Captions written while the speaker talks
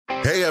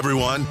Hey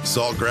everyone,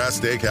 Saltgrass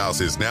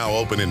Steakhouse is now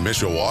open in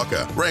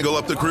Mishawaka. Wrangle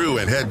up the crew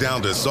and head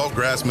down to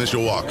Saltgrass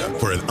Mishawaka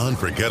for an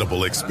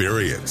unforgettable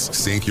experience.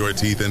 Sink your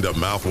teeth into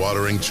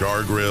mouth-watering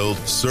char-grilled,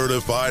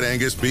 certified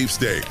Angus beef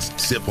steaks.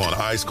 Sip on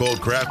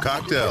ice-cold craft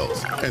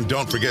cocktails. And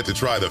don't forget to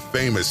try the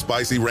famous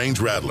spicy range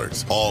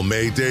rattlers, all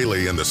made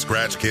daily in the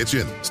Scratch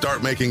Kitchen.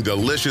 Start making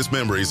delicious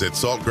memories at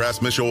Saltgrass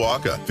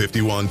Mishawaka,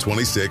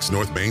 5126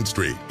 North Main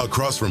Street,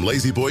 across from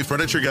Lazy Boy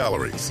Furniture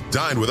Galleries.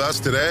 Dine with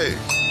us today.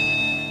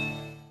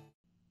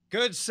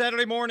 Good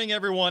Saturday morning,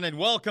 everyone, and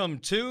welcome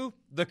to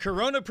the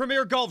Corona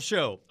Premier Golf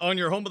Show on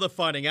your home of the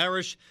Fighting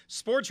Irish,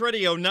 Sports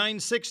Radio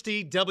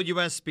 960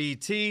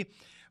 WSBT.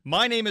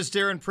 My name is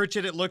Darren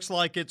Pritchett. It looks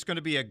like it's going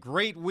to be a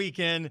great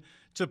weekend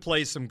to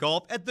play some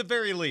golf, at the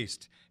very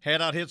least.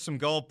 Head out, hit some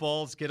golf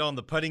balls, get on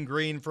the putting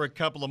green for a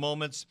couple of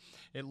moments.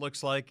 It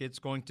looks like it's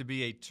going to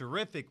be a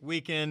terrific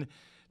weekend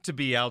to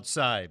be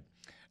outside.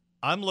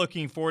 I'm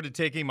looking forward to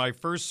taking my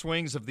first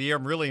swings of the year.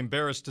 I'm really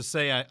embarrassed to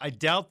say I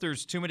doubt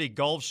there's too many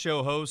golf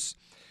show hosts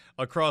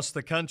across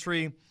the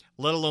country,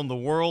 let alone the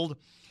world,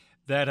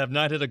 that have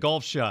not hit a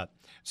golf shot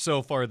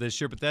so far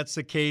this year. But that's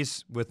the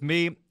case with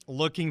me.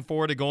 Looking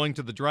forward to going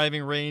to the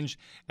driving range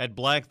at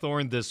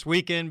Blackthorn this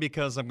weekend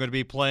because I'm going to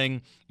be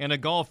playing in a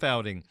golf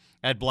outing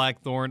at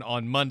Blackthorn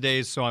on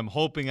Mondays. So I'm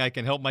hoping I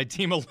can help my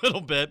team a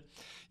little bit.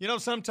 You know,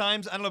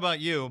 sometimes, I don't know about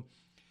you,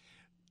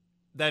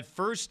 that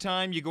first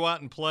time you go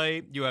out and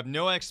play, you have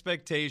no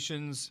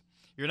expectations.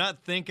 You're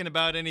not thinking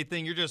about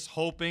anything. You're just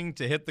hoping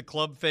to hit the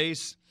club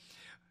face,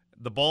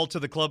 the ball to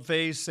the club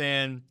face,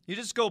 and you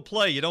just go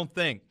play. You don't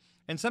think.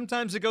 And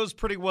sometimes it goes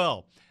pretty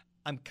well.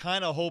 I'm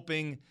kind of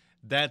hoping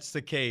that's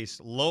the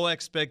case. Low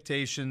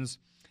expectations,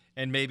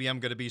 and maybe I'm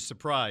going to be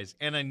surprised.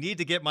 And I need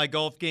to get my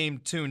golf game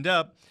tuned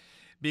up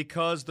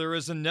because there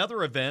is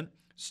another event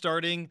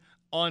starting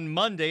on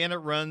Monday, and it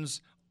runs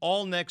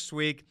all next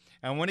week.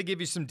 I want to give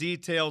you some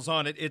details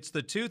on it. It's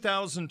the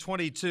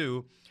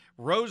 2022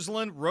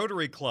 Roseland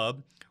Rotary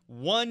Club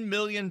 $1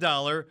 million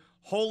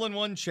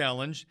hole-in-one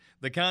challenge.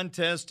 The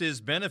contest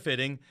is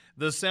benefiting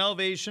the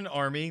Salvation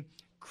Army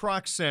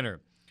Kroc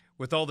Center.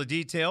 With all the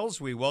details,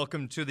 we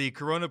welcome to the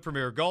Corona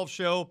Premier Golf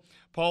Show,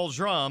 Paul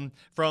Drom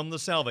from the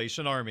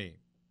Salvation Army.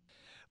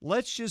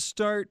 Let's just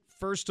start,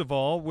 first of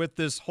all, with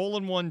this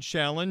hole-in-one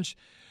challenge.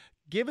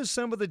 Give us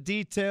some of the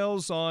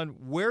details on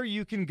where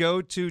you can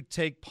go to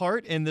take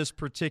part in this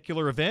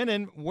particular event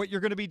and what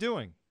you're going to be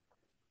doing.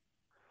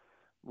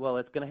 Well,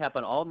 it's going to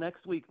happen all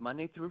next week.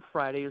 Monday through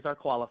Friday is our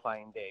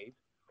qualifying days.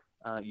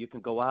 You can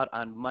go out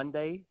on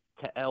Monday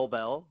to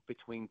Elbel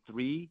between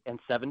 3 and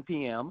 7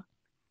 p.m.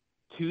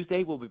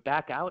 Tuesday, we'll be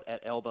back out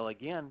at Elbel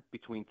again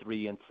between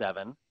 3 and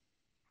 7.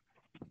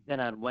 Then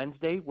on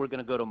Wednesday, we're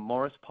going to go to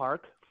Morris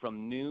Park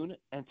from noon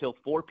until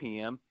 4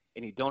 p.m.,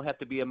 and you don't have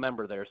to be a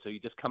member there, so you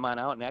just come on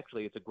out, and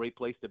actually it's a great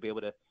place to be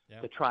able to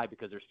try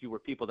because there's fewer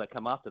people that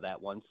come out to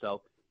that one,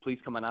 so please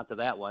come on out to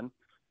that one.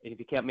 And if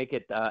you can't make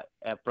it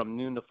from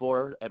noon to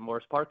 4 at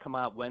Morris Park, come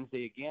out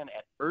Wednesday again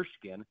at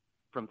Erskine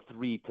from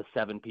 3 to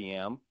 7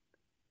 p.m.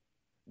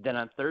 Then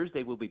on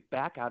Thursday, we'll be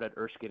back out at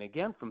Erskine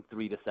again from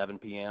 3 to 7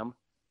 p.m.,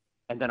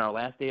 and then our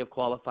last day of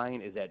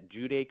qualifying is at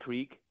Juday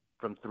Creek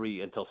from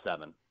 3 until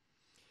 7.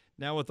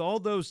 Now, with all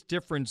those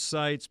different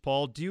sites,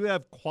 Paul, do you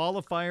have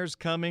qualifiers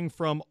coming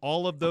from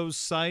all of those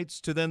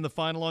sites to then the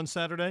final on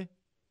Saturday?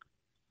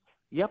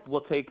 Yep, we'll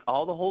take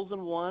all the holes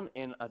in one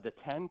and the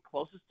 10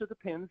 closest to the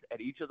pins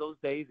at each of those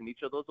days and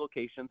each of those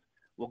locations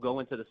will go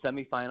into the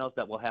semifinals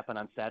that will happen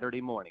on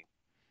Saturday morning.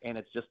 And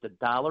it's just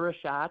 $1 a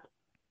shot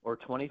or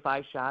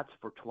 25 shots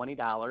for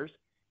 $20.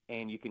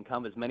 And you can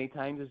come as many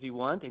times as you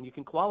want, and you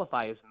can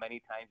qualify as many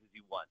times as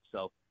you want.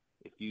 So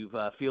if you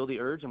feel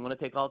the urge and want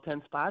to take all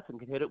 10 spots and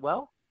can hit it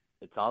well,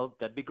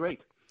 that'd be great.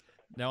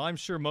 Now, I'm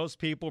sure most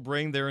people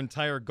bring their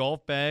entire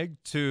golf bag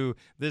to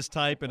this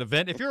type of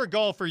event. If you're a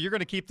golfer, you're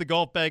going to keep the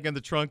golf bag in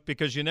the trunk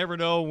because you never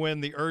know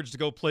when the urge to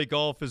go play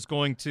golf is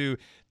going to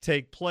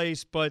take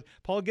place. But,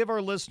 Paul, give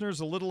our listeners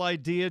a little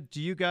idea. Do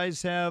you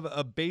guys have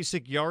a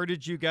basic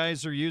yardage you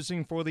guys are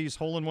using for these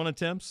hole-in-one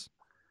attempts?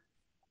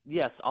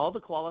 Yes, all the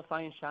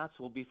qualifying shots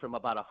will be from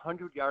about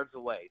 100 yards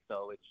away.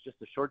 So it's just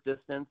a short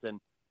distance,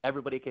 and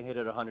everybody can hit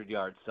it 100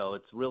 yards. So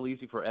it's real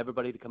easy for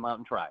everybody to come out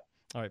and try.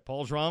 All right,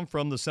 Paul Drom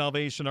from the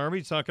Salvation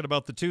Army talking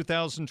about the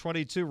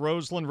 2022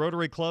 Roseland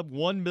Rotary Club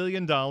 $1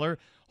 million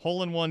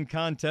hole-in-one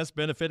contest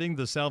benefiting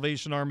the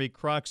Salvation Army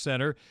Kroc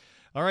Center.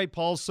 All right,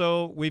 Paul,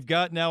 so we've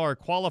got now our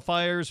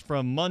qualifiers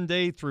from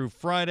Monday through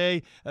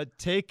Friday.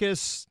 Take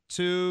us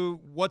to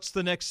what's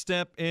the next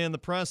step in the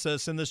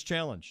process in this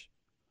challenge?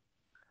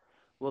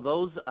 Well,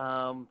 those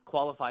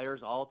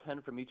qualifiers, all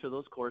 10 from each of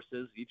those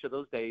courses, each of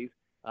those days,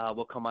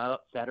 will come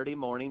out Saturday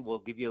morning. We'll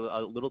give you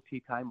a little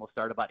tee time. We'll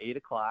start about 8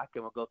 o'clock,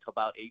 and we'll go to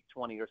about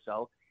 8:20 or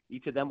so.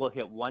 Each of them will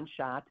hit one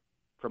shot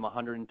from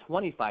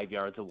 125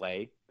 yards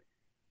away,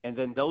 and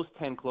then those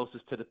 10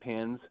 closest to the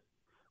pins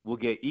will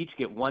each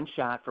get one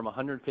shot from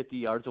 150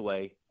 yards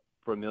away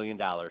for $1 million.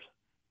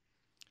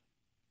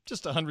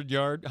 Just a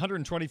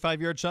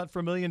 125-yard shot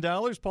for $1 million?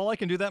 Paul, I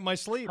can do that in my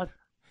sleep.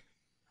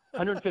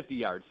 150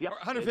 yards. Yep.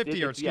 150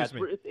 yards, excuse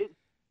me.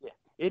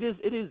 It is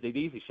an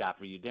easy shot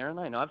for you, Darren.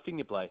 I know. I've seen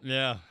you play.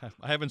 Yeah,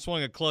 I haven't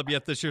swung a club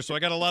yet this year, so I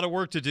got a lot of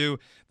work to do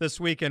this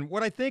weekend.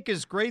 What I think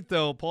is great,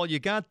 though, Paul, you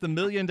got the $1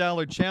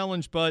 Million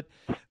Challenge, but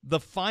the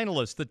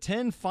finalists, the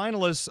 10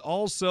 finalists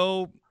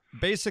also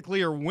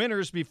basically are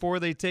winners before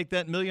they take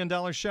that $1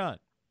 million shot.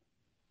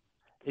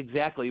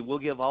 Exactly. We'll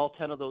give all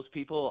 10 of those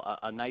people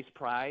a nice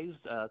prize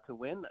to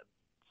win.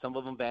 Some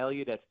of them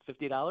valued at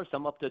 $50,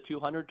 some up to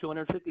 $200,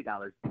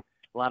 $250.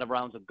 A lot of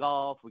rounds of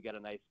golf. We got a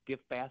nice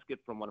gift basket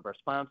from one of our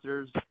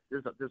sponsors.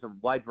 There's a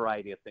wide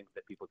variety of things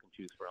that people can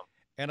choose from.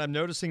 And I'm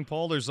noticing,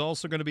 Paul, there's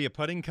also going to be a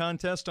putting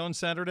contest on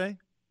Saturday.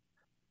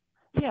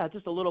 Yeah,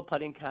 just a little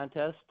putting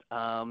contest.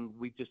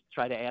 We just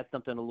try to add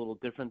something a little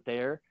different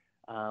there,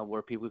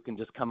 where people can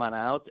just come on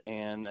out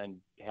and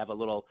have a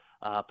little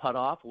putt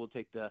off. We'll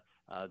take the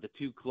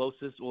two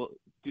closest. We'll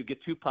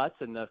get two putts,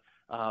 and the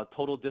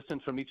total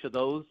distance from each of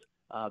those,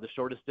 the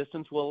shortest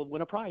distance, will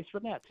win a prize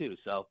from that too.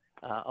 So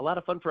a lot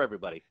of fun for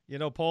everybody. You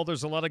know, Paul,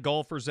 there's a lot of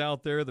golfers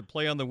out there that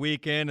play on the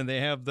weekend, and they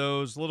have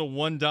those little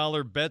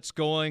 $1 bets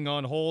going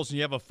on holes, and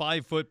you have a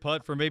 5-foot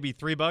putt for maybe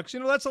 $3.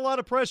 You know, that's a lot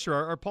of pressure.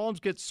 Our palms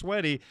get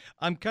sweaty.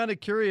 I'm kind of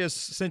curious,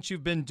 since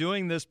you've been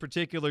doing this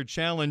particular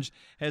challenge,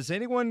 has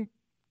anyone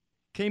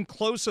came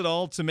close at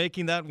all to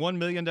making that $1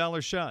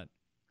 million shot?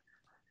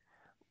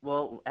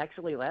 Well,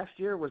 actually, last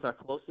year was our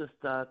closest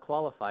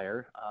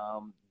qualifier.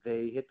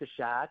 They hit the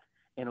shot,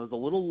 and it was a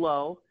little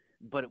low,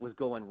 but it was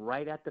going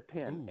right at the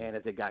pin. Ooh. And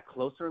as it got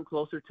closer and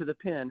closer to the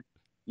pin,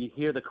 you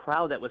hear the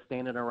crowd that was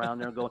standing around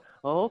there going,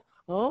 oh,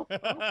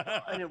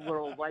 and it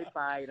rolled right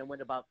by, and it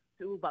went about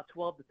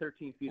 12 to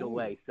 13 feet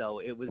away. So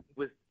it was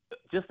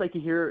just like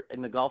you hear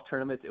in the golf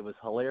tournaments. It was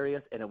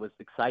hilarious, and it was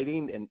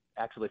exciting, and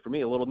actually for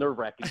me a little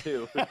nerve-wracking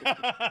too.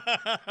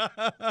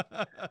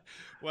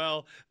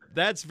 Well,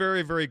 that's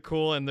very, very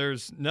cool, and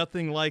there's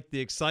nothing like the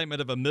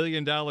excitement of $1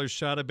 million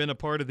shot. I've been a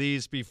part of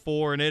these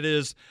before, and it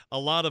is a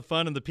lot of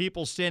fun, and the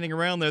people standing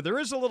around there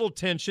is a little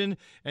tension,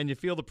 and you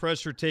feel the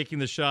pressure taking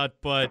the shot,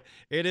 but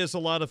it is a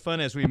lot of fun.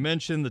 As we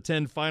mentioned, the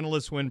 10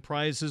 finalists win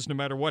prizes no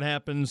matter what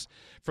happens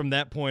from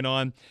that point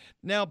on.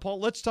 Now, Paul,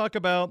 let's talk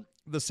about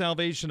the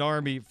Salvation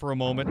Army for a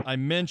moment. I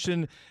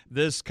mentioned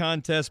this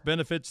contest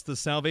benefits the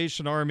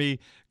Salvation Army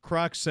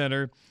Kroc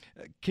Center.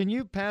 Can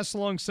you pass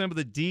along some of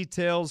the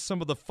details,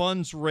 some of the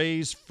funds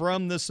raised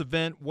from this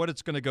event, what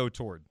it's going to go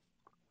toward?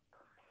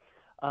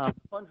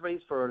 Funds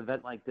raised for an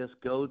event like this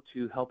go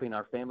to helping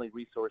our Family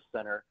Resource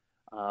Center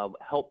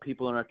help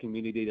people in our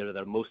community that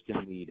are most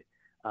in need.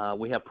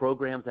 We have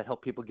programs that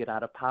help people get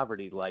out of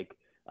poverty, like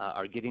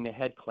our Getting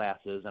Ahead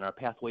classes and our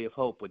Pathway of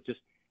Hope, with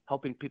just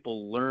helping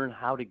people learn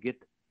how to get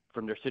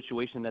from their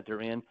situation that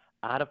they're in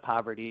out of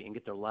poverty and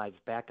get their lives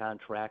back on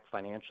track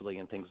financially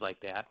and things like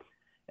that.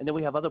 And then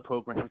we have other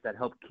programs that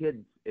help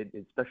kids,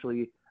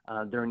 especially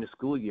during the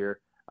school year.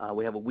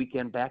 We have a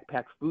weekend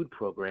backpack food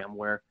program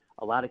where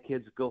a lot of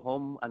kids go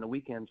home on the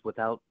weekends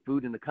without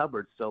food in the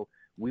cupboard. So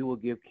we will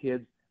give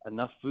kids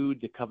enough food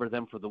to cover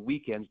them for the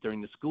weekends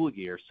during the school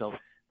year. So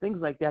things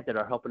like that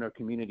are helping our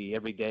community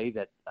every day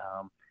that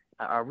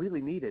are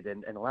really needed,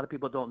 and a lot of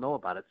people don't know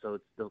about it. So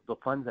it's the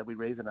funds that we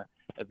raise in an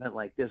event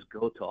like this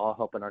go to all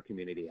helping our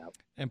community out.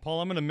 And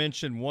Paul, I'm going to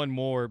mention one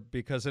more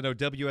because I know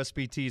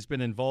WSBT has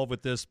been involved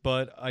with this,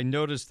 but I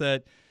noticed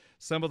that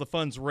some of the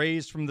funds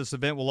raised from this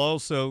event will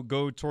also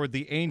go toward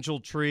the Angel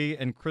Tree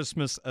and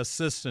Christmas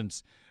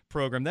Assistance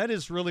Program. That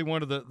is really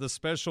one of the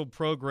special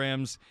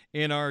programs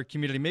in our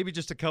community. Maybe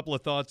just a couple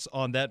of thoughts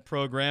on that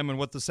program and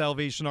what the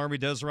Salvation Army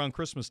does around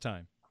Christmas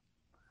time.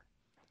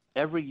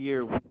 Every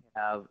year we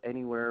have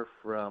anywhere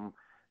from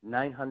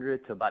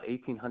 900 to about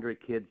 1,800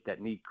 kids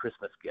that need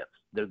Christmas gifts.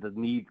 They're the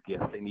needs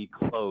gifts. They need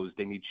clothes.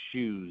 They need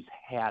shoes,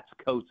 hats,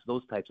 coats,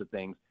 those types of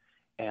things.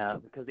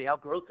 And because they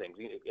outgrow things.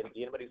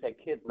 Anybody who's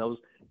had kids knows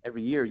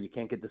every year you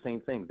can't get the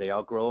same things. They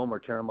outgrow them or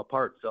tear them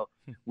apart. So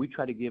we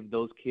try to give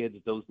those kids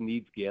those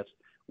needs gifts.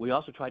 We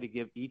also try to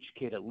give each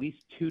kid at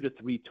least 2 to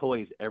 3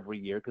 toys every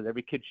year, because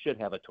every kid should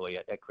have a toy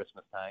at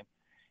Christmas time.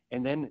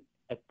 And then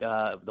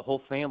the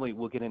whole family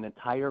will get an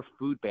entire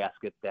food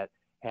basket that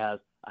has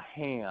a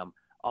ham,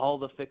 all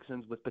the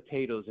fixings with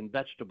potatoes and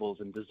vegetables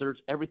and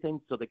desserts,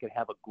 everything, so they can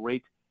have a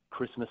great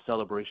Christmas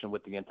celebration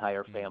with the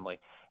entire family.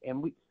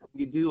 And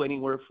we do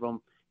anywhere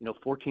from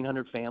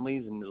 1,400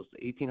 families and those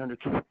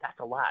 1,800 kids. That's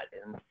a lot,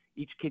 and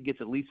each kid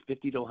gets at least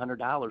 $50 to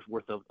 $100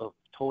 worth of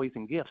toys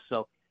and gifts.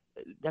 So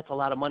that's a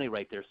lot of money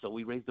right there. So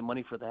we raise the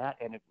money for that,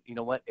 and you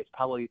know what? It's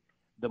probably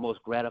the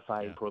most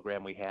gratifying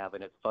program we have,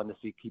 and it's fun to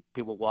see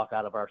people walk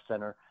out of our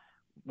center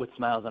with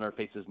smiles on our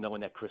faces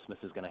knowing that Christmas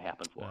is going to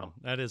happen for them.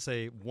 That is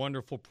a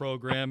wonderful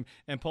program.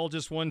 And Paul,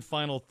 just one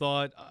final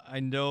thought. I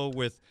know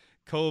with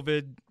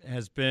COVID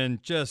has been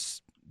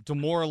just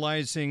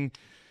demoralizing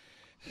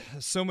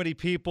so many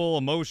people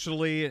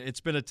emotionally.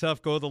 It's been a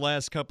tough go the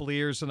last couple of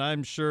years, and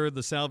I'm sure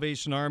the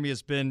Salvation Army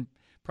has been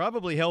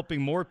probably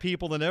helping more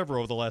people than ever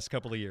over the last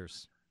couple of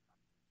years.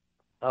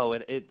 Oh,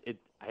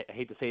 I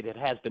hate to say it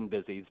has been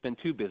busy. It's been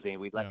too busy,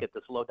 and we'd like it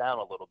to slow down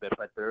a little bit.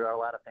 But there are a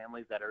lot of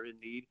families that are in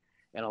need,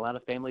 and a lot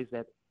of families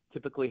that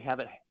typically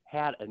haven't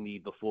had a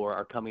need before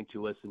are coming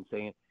to us and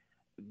saying,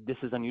 this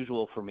is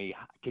unusual for me.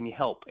 Can you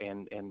help?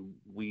 And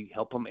we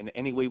help them in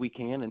any way we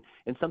can.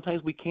 And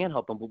sometimes we can't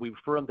help them, but we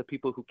refer them to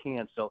people who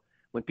can. So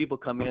when people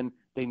come in,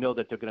 they know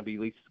that they're going to be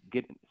at least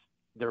getting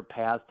their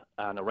path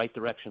on the right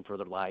direction for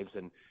their lives.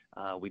 And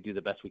we do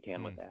the best we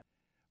can with that.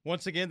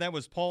 Once again, that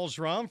was Paul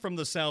Schramm from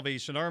the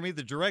Salvation Army,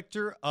 the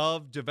Director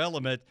of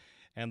Development.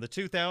 And the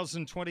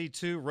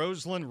 2022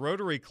 Roseland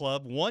Rotary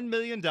Club $1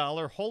 million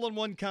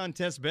hole-in-one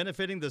contest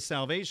benefiting the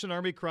Salvation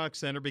Army Kroc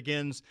Center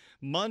begins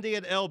Monday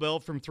at El Bell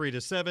from 3 to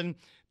 7,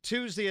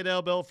 Tuesday at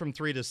El Bell from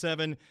 3 to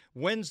 7,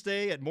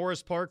 Wednesday at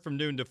Morris Park from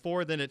noon to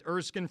 4, then at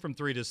Erskine from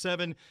 3 to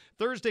 7,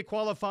 Thursday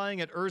qualifying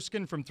at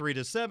Erskine from 3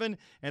 to 7,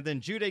 and then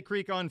Juday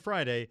Creek on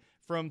Friday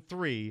from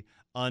 3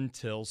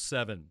 until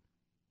 7.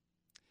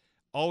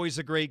 Always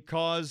a great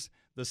cause.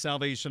 The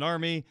Salvation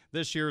Army,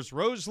 this year's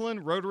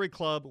Roseland Rotary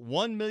Club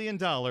 $1 million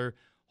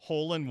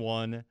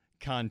hole-in-one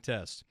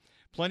contest.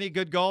 Plenty of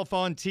good golf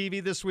on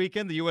TV this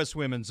weekend. The U.S.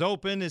 Women's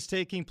Open is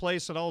taking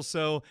place, and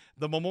also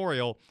the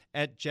Memorial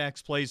at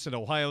Jack's Place in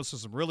Ohio. So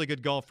some really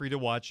good golf for you to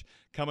watch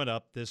coming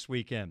up this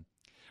weekend.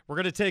 We're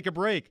going to take a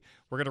break.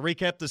 We're going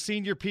to recap the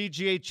Senior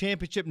PGA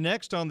Championship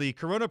next on the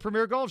Corona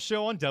Premier Golf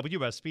Show on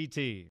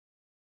WSBT.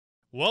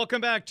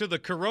 Welcome back to the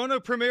Corona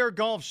Premier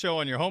Golf Show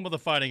on your home of the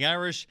Fighting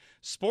Irish,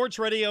 Sports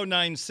Radio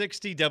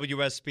 960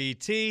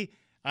 WSBT.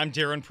 I'm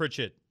Darren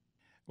Pritchett.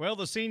 Well,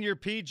 the Senior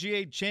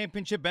PGA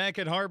Championship back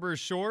at Harbor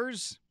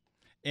Shores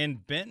in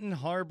Benton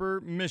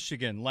Harbor,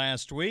 Michigan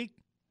last week.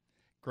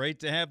 Great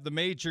to have the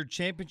major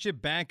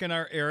championship back in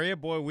our area.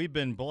 Boy, we've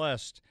been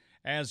blessed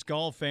as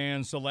golf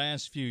fans the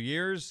last few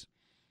years.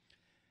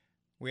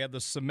 We had the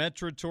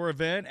Symetra Tour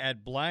event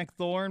at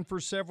Blackthorn for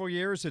several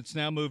years. It's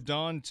now moved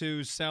on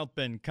to South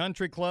Bend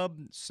Country Club.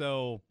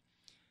 So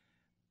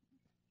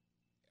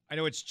I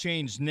know it's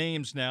changed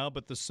names now,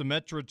 but the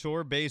Symetra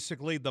Tour,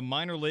 basically the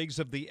minor leagues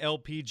of the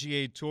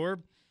LPGA Tour.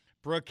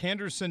 Brooke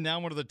Henderson,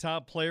 now one of the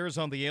top players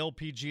on the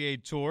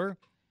LPGA Tour,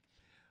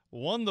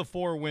 won the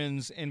Four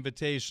Winds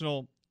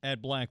Invitational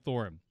at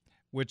Blackthorn,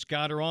 which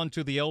got her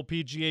onto the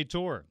LPGA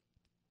Tour.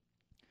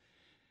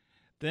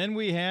 Then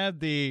we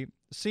had the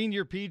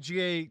Senior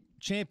PGA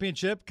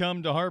Championship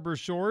come to Harbor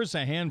Shores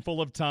a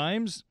handful of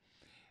times.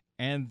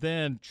 And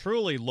then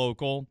truly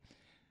local,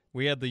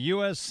 we had the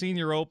U.S.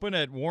 Senior Open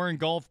at Warren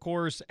Golf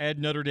Course at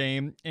Notre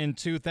Dame in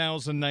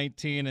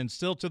 2019. And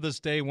still to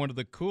this day, one of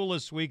the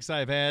coolest weeks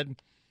I've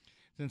had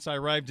since I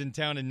arrived in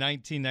town in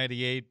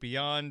 1998.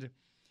 Beyond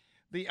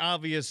the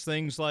obvious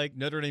things like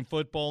Notre Dame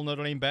football,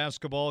 Notre Dame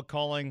basketball,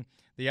 calling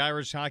the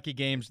Irish hockey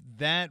games,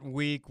 that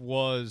week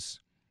was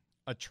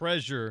a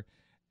treasure.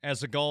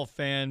 As a golf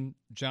fan,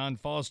 John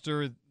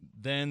Foster,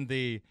 then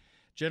the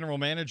general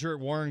manager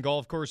at Warren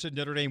Golf Course at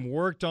Notre Dame,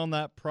 worked on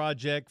that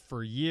project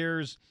for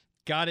years,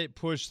 got it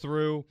pushed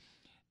through,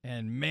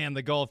 and man,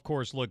 the golf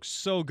course looked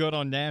so good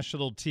on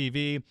national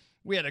TV.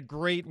 We had a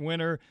great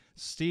winner.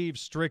 Steve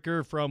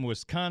Stricker from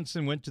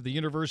Wisconsin went to the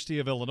University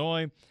of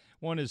Illinois,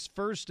 won his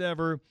first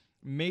ever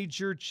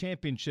major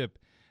championship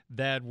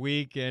that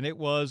week, and it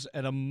was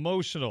an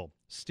emotional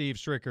Steve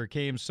Stricker.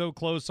 Came so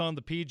close on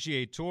the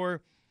PGA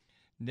Tour.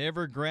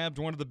 Never grabbed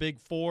one of the big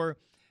four,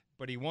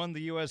 but he won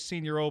the U.S.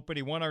 Senior Open.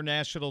 He won our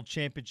national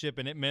championship,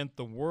 and it meant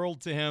the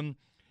world to him.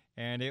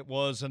 And it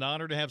was an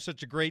honor to have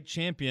such a great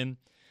champion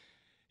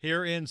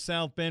here in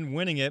South Bend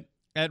winning it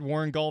at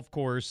Warren Golf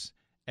Course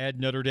at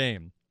Notre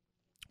Dame.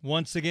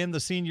 Once again,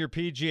 the Senior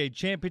PGA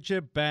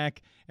Championship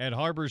back at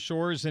Harbor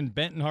Shores in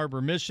Benton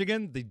Harbor,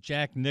 Michigan, the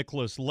Jack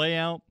Nicklaus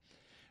layout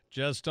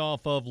just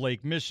off of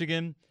Lake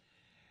Michigan.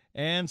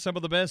 And some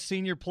of the best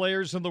senior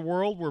players in the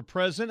world were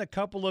present. A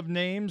couple of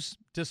names,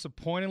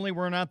 disappointingly,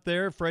 were not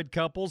there. Fred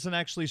Couples and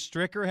actually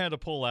Stricker had to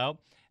pull out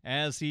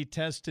as he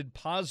tested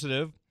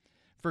positive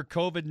for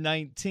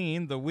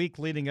COVID-19 the week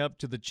leading up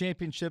to the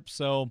championship.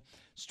 So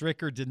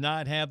Stricker did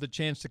not have the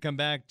chance to come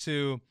back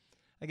to,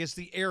 I guess,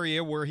 the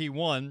area where he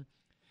won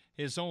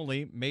his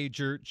only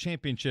major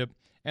championship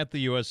at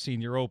the U.S.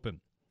 Senior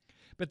Open.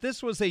 But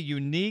this was a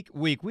unique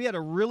week. We had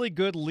a really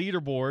good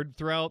leaderboard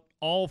throughout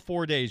all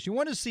 4 days. You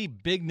want to see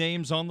big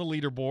names on the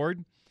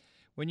leaderboard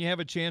when you have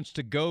a chance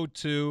to go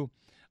to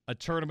a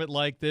tournament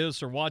like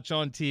this or watch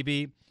on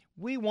TV.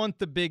 We want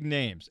the big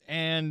names.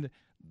 And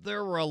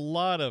there were a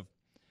lot of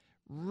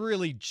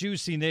really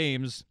juicy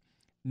names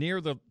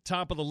near the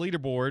top of the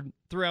leaderboard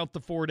throughout the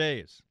 4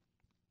 days.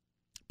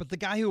 But the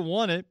guy who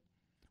won it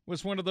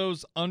was one of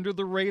those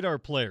under-the-radar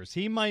players.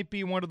 He might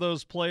be one of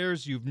those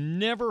players you've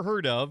never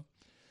heard of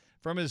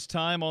from his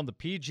time on the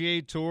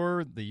PGA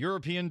Tour, the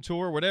European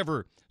Tour,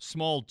 whatever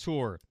small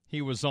tour he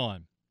was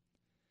on.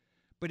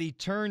 But he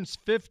turns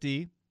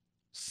 50,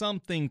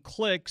 something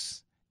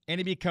clicks, and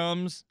he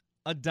becomes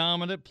a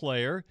dominant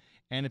player.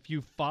 And if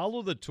you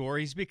follow the tour,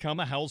 he's become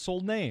a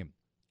household name.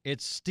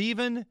 It's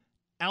Stephen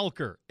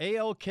Alker,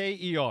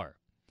 A-L-K-E-R.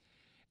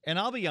 And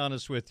I'll be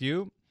honest with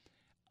you,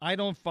 I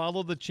don't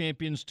follow the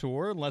Champions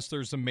Tour unless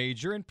there's a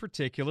major, in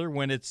particular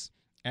when it's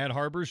at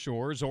Harbor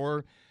Shores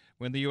or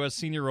when the U.S.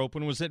 Senior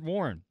Open was at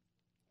Warren.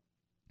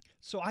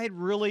 So I had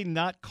really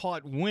not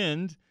caught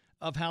wind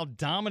of how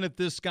dominant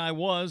this guy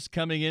was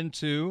coming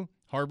into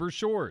Harbor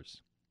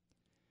Shores.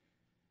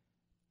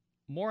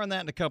 More on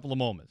that in a couple of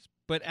moments.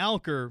 But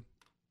Alker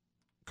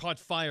caught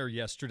fire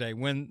yesterday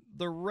when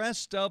the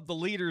rest of the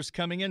leaders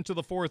coming into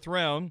the fourth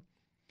round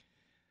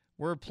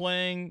were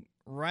playing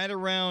right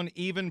around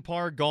even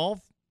par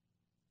golf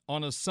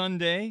on a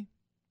Sunday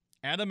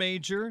at a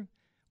major.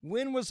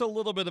 Wind was a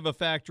little bit of a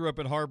factor up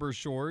at Harbor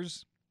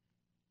Shores,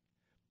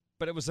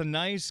 but it was a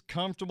nice,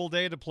 comfortable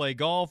day to play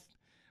golf.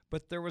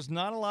 But there was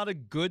not a lot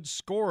of good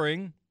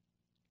scoring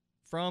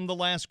from the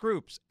last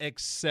groups,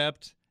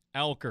 except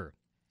Alker.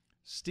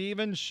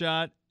 Steven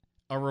shot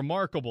a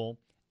remarkable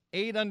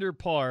 8 under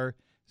par,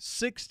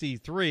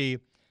 63,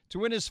 to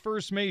win his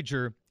first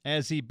major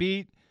as he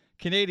beat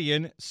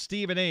Canadian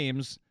Stephen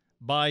Ames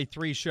by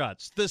 3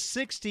 shots. The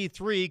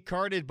 63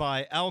 carded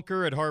by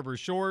Alker at Harbor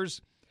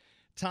Shores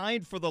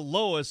tied for the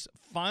lowest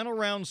final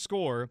round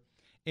score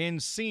in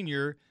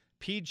senior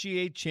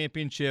PGA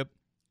Championship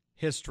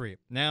history.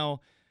 Now,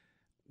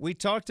 we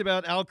talked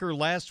about Alker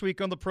last week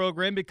on the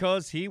program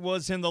because he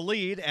was in the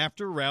lead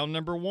after round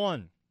number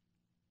 1.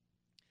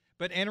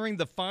 But entering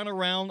the final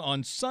round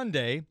on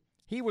Sunday,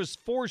 he was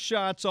 4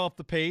 shots off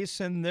the pace,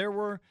 and there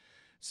were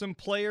some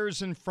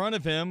players in front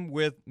of him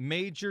with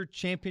major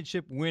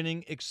championship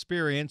winning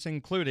experience,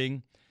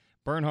 including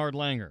Bernhard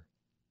Langer.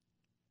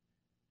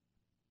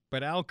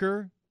 But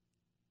Alker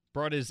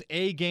brought his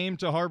A game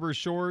to Harbor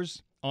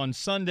Shores on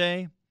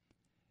Sunday,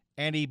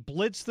 and he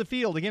blitzed the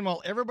field. Again,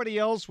 while everybody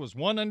else was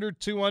 1 under,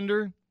 2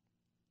 under,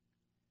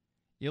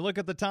 you look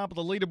at the top of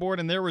the leaderboard,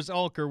 and there was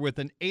Alker with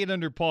an 8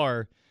 under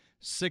par,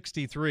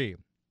 63.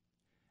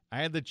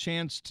 I had the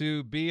chance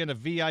to be in a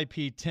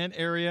VIP tent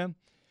area,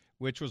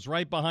 which was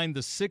right behind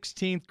the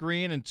 16th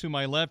green, and to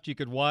my left you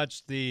could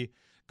watch the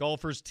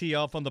golfers tee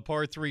off on the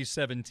par 3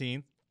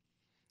 17th.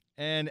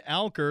 And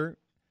Alker,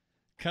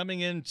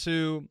 coming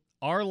into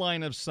our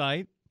line of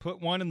sight,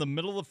 put one in the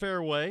middle of the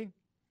fairway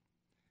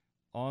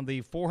on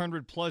the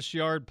 400-plus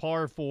yard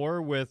par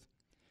 4, with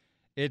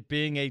it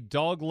being a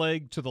dog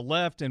leg to the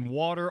left and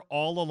water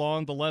all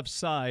along the left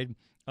side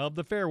of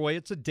the fairway.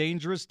 It's a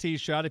dangerous tee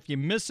shot. If you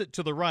miss it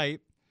to the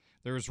right,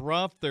 there's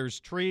rough, there's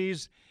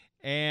trees,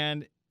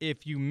 and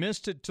if you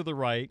missed it to the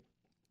right,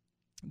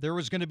 there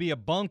was going to be a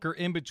bunker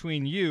in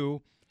between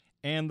you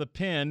and the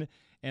pin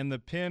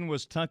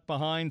was tucked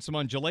behind some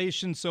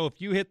undulation. So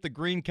if you hit the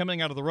green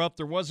coming out of the rough,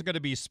 there wasn't going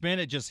to be spin.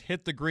 It just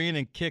hit the green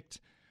and kicked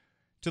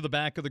to the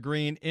back of the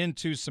green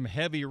into some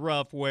heavy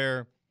rough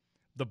where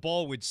the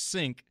ball would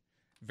sink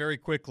very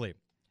quickly.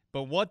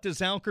 But what does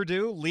Alker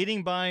do?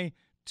 Leading by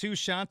 2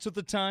 shots at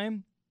the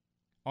time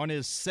on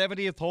his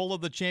 70th hole of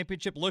the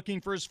championship,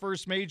 looking for his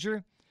first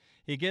major,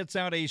 he gets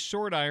out a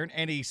short iron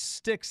and he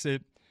sticks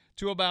it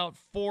to about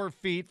 4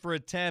 feet for a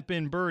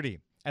tap-in birdie.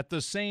 At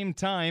the same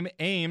time,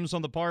 Ames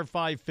on the par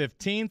 5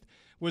 15th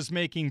was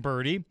making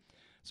birdie.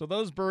 So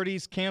those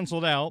birdies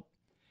canceled out,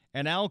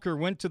 and Alker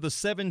went to the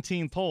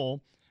 17th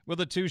hole with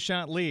a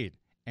 2-shot lead.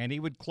 And he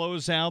would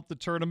close out the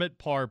tournament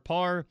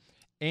par.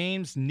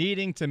 Ames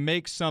needing to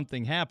make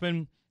something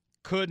happen,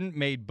 couldn't,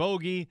 made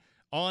bogey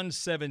on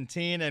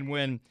 17. And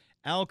when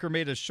Alker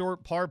made a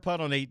short par putt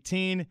on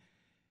 18,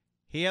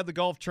 he had the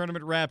golf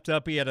tournament wrapped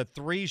up. He had a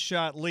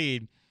 3-shot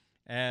lead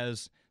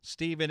as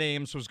Stephen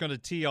Ames was going to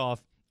tee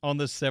off on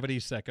the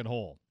 72nd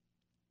hole.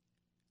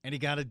 And he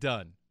got it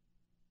done.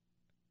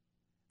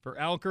 For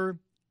Alker,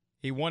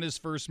 he won his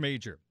first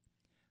major.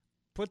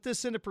 Put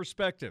this into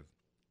perspective.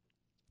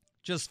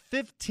 Just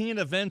 15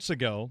 events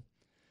ago,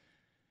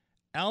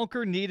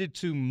 Alker needed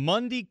to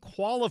Monday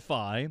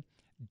qualify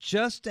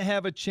just to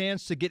have a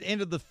chance to get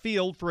into the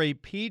field for a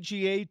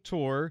PGA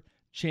Tour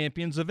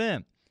Champions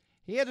event.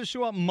 He had to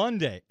show up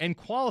Monday and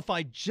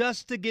qualify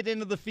just to get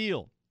into the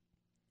field.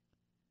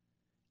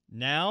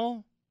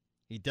 Now,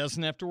 he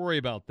doesn't have to worry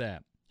about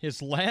that.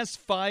 His last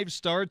 5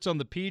 starts on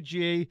the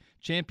PGA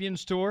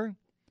Champions Tour,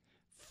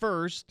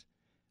 first,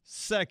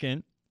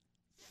 second,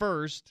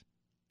 first,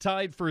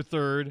 tied for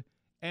third,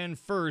 and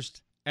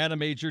first at a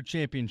major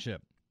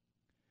championship.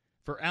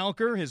 For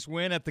Alker, his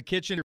win at the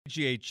Kitchener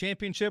PGA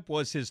Championship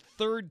was his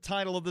 3rd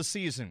title of the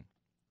season.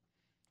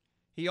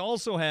 He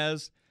also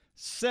has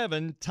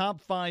 7 top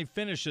 5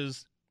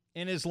 finishes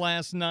in his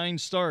last 9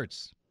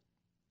 starts.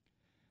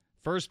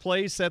 First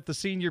place at the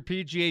Senior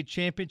PGA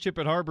Championship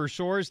at Harbor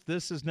Shores.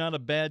 This is not a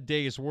bad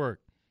day's work.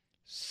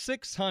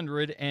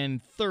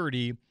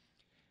 $630,000.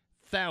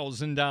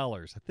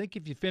 I think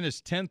if you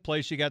finished 10th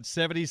place, you got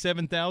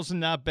 $77,000.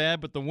 Not bad,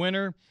 but the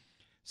winner,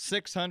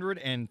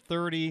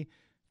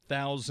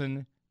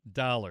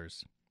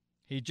 $630,000.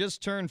 He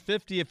just turned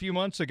 50 a few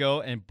months ago,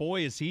 and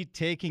boy, is he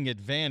taking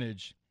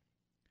advantage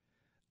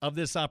of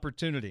this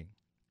opportunity.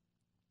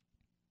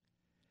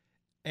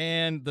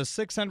 And the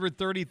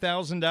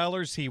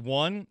 $630,000 he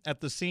won at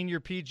the Senior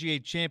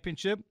PGA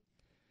Championship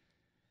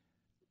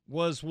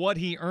was what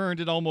he earned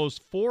in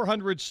almost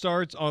 400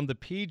 starts on the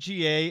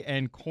PGA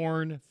and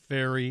Korn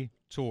Ferry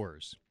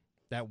Tours.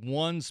 That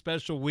one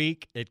special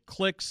week, it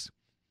clicks,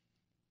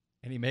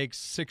 and he makes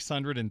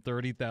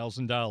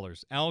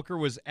 $630,000. Alker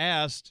was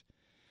asked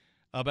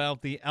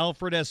about the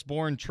Alfred S.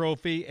 Bourne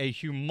Trophy, a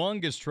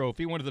humongous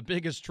trophy, one of the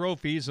biggest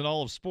trophies in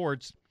all of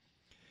sports.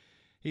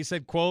 He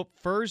said, quote,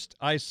 "First,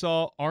 I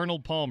saw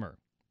Arnold Palmer.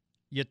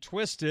 You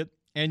twist it,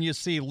 and you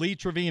see Lee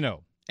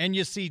Trevino, and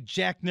you see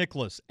Jack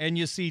Nicklaus, and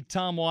you see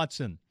Tom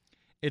Watson.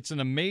 It's an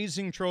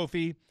amazing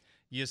trophy.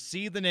 You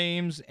see the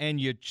names, and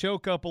you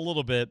choke up a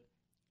little bit.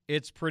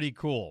 It's pretty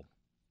cool,"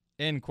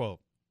 end quote.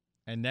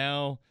 And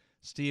now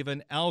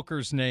Stephen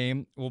Alker's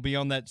name will be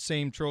on that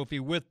same trophy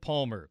with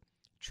Palmer,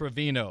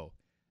 Trevino,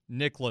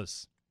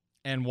 Nicklaus,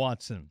 and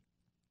Watson.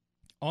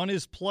 On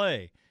his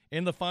play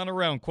in the final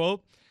round,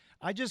 quote,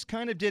 "I just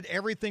kind of did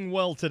everything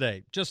well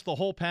today, just the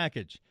whole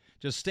package.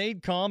 Just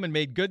stayed calm and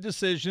made good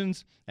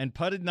decisions and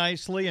putted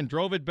nicely and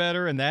drove it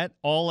better, and that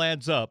all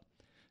adds up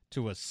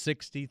to a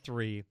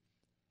 63,"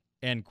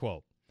 end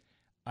quote.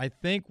 I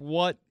think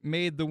what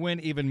made the win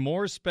even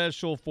more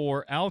special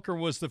for Alker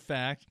was the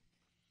fact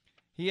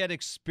he had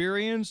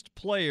experienced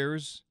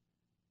players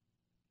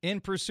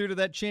in pursuit of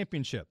that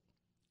championship.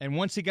 And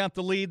once he got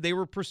the lead, they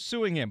were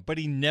pursuing him, but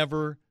he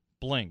never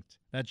blinked.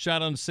 That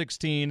shot on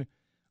 16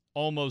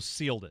 almost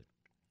sealed it.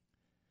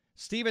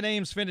 Stephen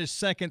Ames finished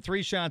second,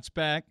 3 shots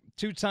back,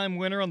 2-time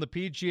winner on the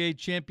PGA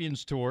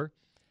Champions Tour.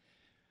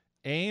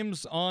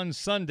 Ames on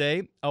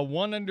Sunday, a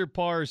 1-under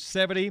par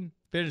 70,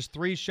 finished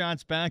 3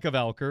 shots back of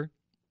Alker.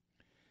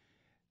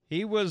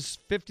 He was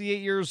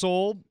 58 years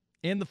old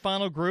in the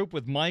final group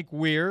with Mike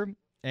Weir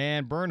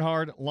and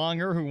Bernhard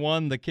Langer, who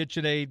won the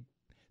KitchenAid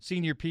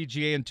Senior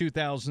PGA in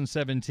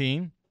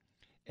 2017.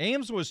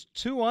 Ames was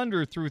 2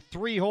 under through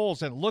 3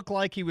 holes and looked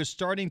like he was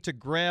starting to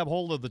grab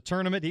hold of the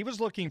tournament. He was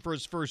looking for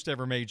his first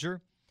ever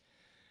major,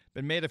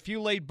 but made a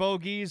few late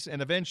bogeys,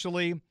 and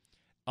eventually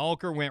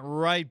Alker went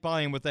right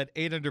by him with that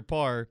 8-under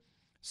par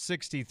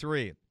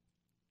 63.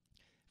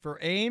 For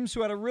Ames,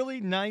 who had a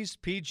really nice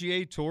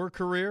PGA Tour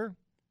career,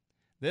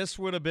 this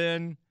would have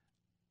been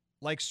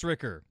like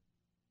Stricker,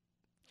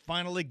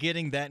 finally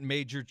getting that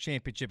major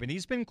championship, and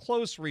he's been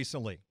close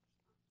recently.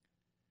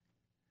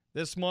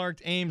 This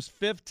marked Ames'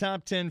 5th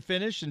top 10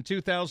 finish in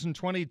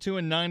 2022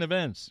 in 9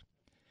 events.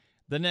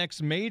 The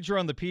next major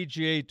on the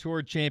PGA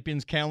Tour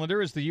Champions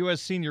calendar is the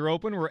U.S. Senior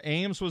Open, where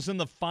Ames was in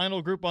the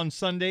final group on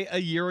Sunday a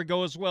year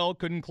ago as well,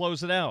 couldn't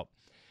close it out.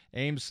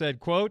 Ames said,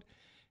 quote,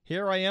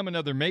 "Here I am,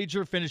 another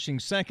major, finishing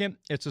second.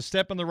 It's a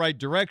step in the right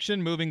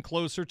direction, moving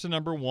closer to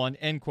number 1,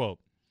 end quote.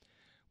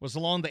 Was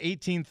along the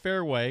 18th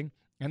fairway,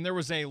 and there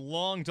was a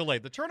long delay.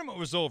 The tournament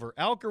was over.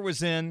 Alker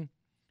was in.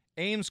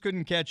 Ames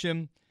couldn't catch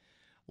him.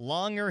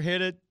 Langer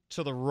hit it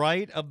to the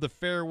right of the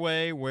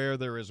fairway where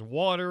there is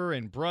water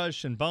and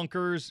brush and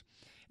bunkers,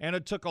 and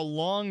it took a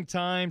long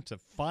time to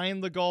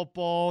find the golf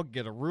ball,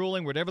 get a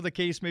ruling, whatever the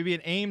case may be.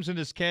 And Ames and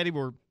his caddy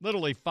were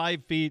literally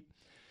 5 feet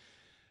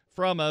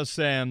from us,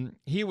 and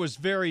he was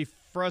very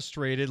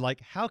frustrated.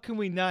 Like, how can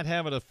we not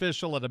have an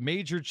official at a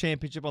major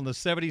championship on the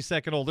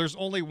 72nd hole? There's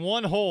only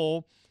 1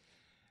 hole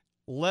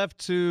left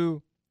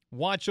to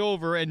watch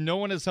over, and no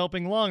one is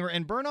helping Langer.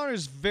 And Bernhard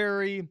is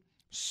very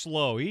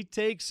slow. He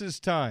takes his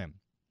time.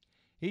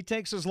 He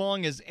takes as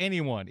long as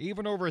anyone.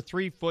 Even over a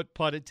 3-foot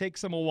putt, it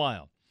takes him a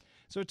while.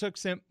 So it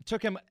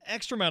took him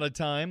extra amount of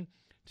time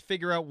to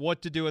figure out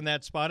what to do in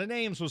that spot, and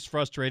Ames was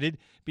frustrated.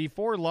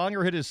 Before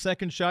Langer hit his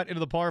second shot into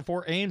the par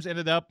 4, Ames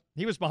ended up,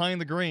 he was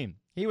behind the green.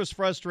 He was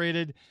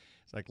frustrated.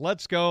 It's like,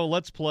 let's go,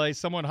 let's play.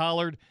 Someone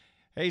hollered,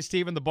 "Hey,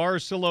 Steven, the bar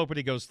is still open."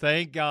 He goes,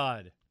 "Thank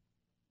God."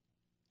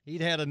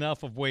 He'd had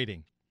enough of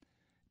waiting.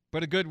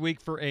 But a good week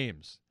for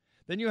Ames.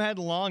 Then you had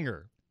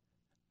Langer.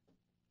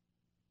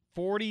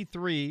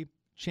 43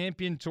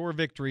 Champion Tour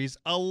victories,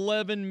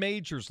 11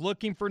 majors,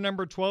 looking for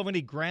number 12, and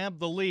he grabbed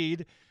the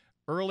lead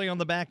early on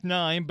the back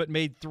 9, but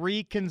made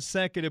 3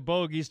 consecutive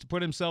bogeys to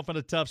put himself in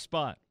a tough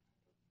spot.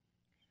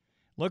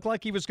 Looked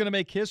like he was going to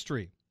make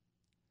history.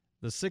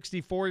 The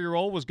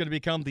 64-year-old was going to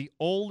become the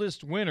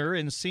oldest winner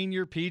in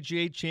senior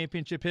PGA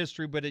Championship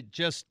history, but it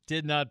just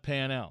did not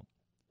pan out.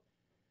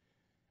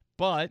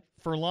 But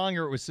for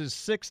Langer, it was his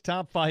 6th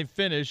top 5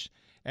 finish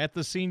at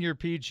the Senior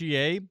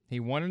PGA. He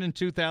won it in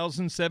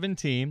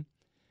 2017.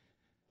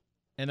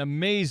 An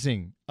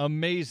amazing,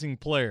 amazing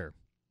player.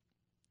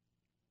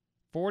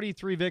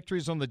 43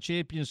 victories on the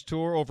Champions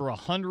Tour, over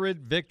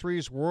 100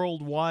 victories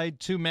worldwide,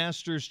 2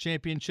 Masters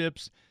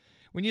championships.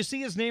 When you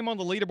see his name on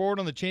the leaderboard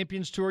on the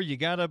Champions Tour, you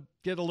got to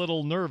get a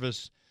little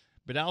nervous,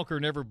 but Alker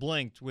never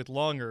blinked with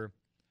Langer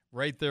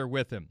right there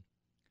with him.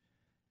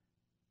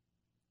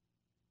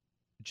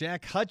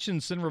 Jack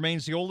Hutchinson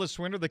remains the oldest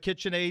winner of the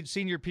KitchenAid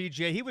Senior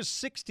PGA. He was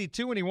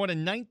 62 and he won in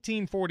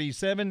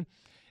 1947.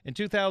 In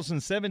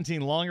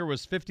 2017, Langer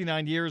was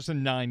 59 years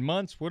and 9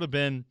 months, would have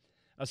been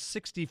a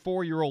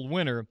 64-year-old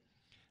winner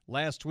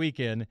last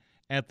weekend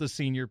at the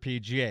Senior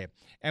PGA.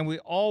 And we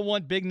all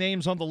want big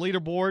names on the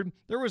leaderboard.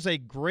 There was a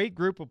great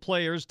group of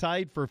players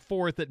tied for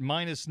 4th at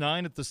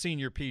 -9 at the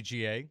Senior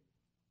PGA.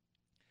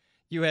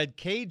 You had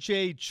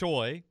KJ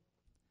Choi,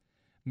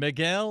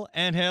 Miguel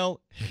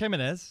Angel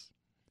Jimenez,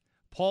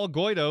 Paul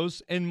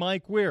Goydos, and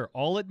Mike Weir,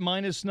 all at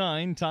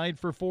 -9, tied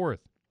for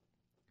 4th.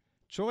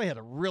 Choi had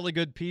a really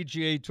good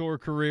PGA Tour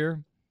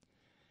career.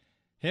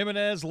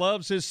 Jimenez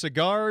loves his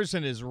cigars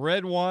and his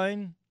red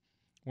wine.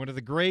 One of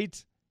the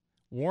great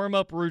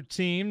warm-up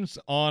routines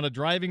on a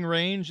driving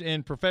range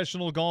in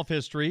professional golf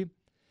history.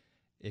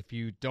 If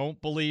you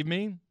don't believe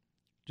me,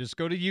 just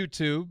go to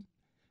YouTube,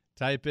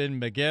 type in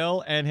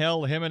Miguel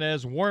Angel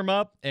Jimenez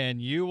warm-up,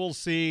 and you will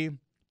see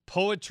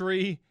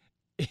poetry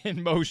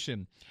in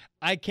motion.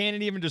 I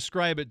can't even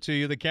describe it to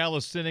you, the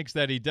calisthenics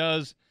that he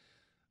does,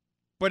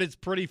 but it's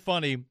pretty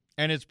funny,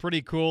 and it's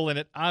pretty cool, and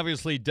it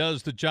obviously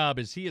does the job,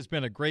 as he has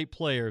been a great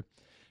player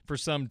for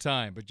some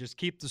time. But just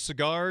keep the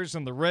cigars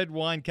and the red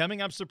wine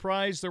coming. I'm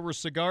surprised there were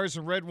cigars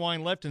and red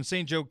wine left in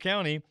St. Joe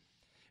County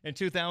in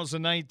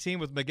 2019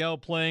 with Miguel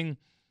playing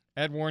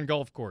at Warren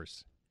Golf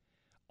Course.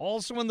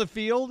 Also in the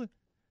field,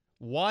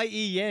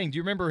 Y.E. Yang. Do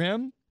you remember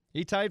him?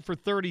 He tied for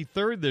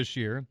 33rd this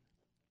year.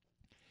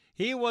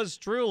 He was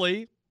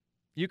truly,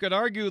 you could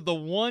argue, the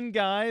one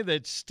guy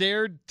that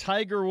stared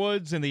Tiger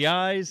Woods in the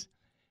eyes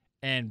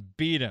and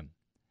beat him.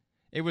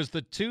 It was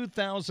the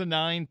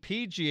 2009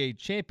 PGA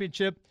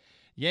Championship.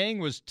 Yang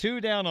was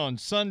 2 down on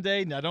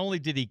Sunday. Not only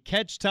did he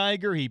catch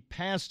Tiger, he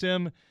passed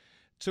him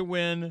to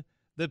win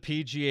the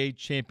PGA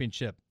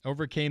Championship.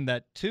 Overcame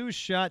that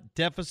 2-shot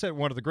deficit,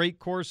 one of the great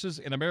courses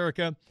in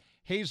America,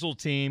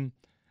 Hazeltine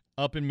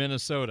up in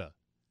Minnesota.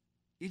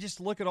 You just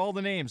look at all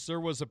the names. There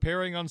was a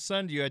pairing on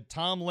Sunday. You had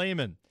Tom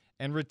Lehman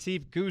and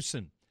Retief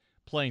Goosen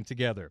playing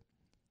together.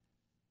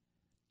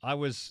 I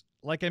was,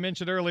 like I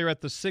mentioned earlier,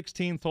 at the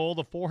 16th hole,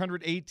 the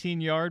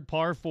 418-yard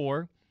par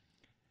 4.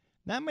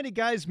 Not many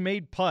guys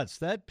made putts.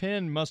 That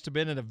pin must have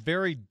been in a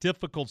very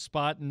difficult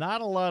spot. Not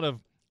a lot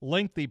of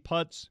lengthy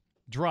putts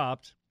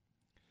dropped.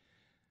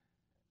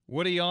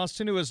 Woody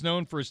Austin, who is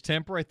known for his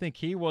temper, I think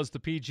he was the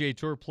PGA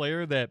Tour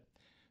player that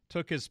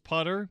took his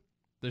putter,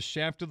 the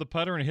shaft of the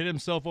putter, and hit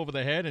himself over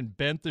the head and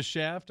bent the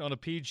shaft on a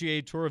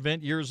PGA Tour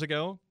event years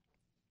ago.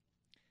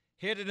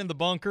 Hit it in the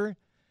bunker.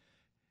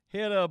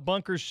 Hit a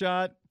bunker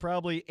shot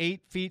probably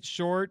 8 feet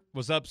short,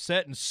 was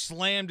upset and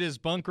slammed his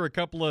club, into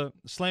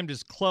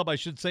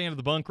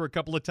the bunker a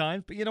couple of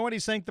times. But you know what? He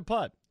sank the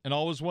putt, and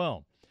all was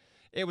well.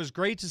 It was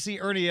great to see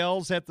Ernie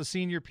Els at the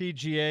Senior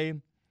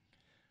PGA.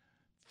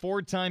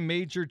 4-time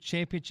major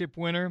championship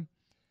winner.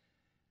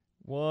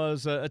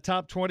 Was a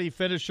top 20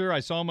 finisher. I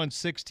saw him on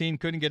 16,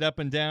 couldn't get up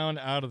and down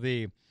out of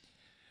the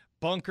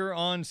bunker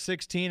on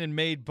 16 and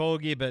made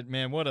bogey. But,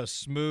 man, what a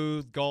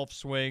smooth golf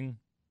swing.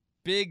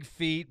 Big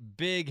feet,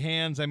 big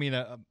hands. I mean,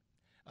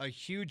 a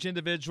huge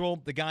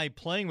individual. The guy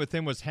playing with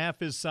him was half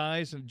his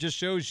size. And it just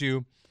shows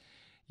you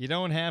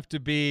don't have to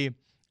be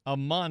a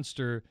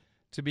monster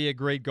to be a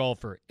great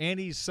golfer.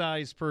 Any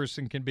size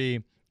person can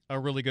be a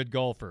really good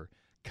golfer.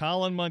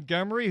 Colin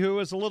Montgomery, who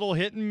is a little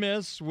hit and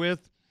miss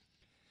with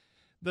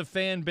the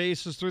fan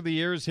bases through the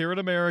years here in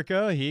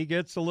America. He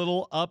gets a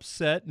little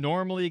upset.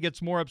 Normally he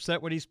gets more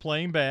upset when he's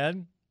playing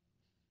bad.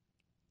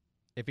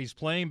 If he's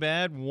playing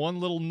bad, one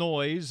little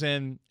noise,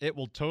 and it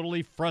will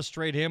totally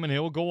frustrate him, and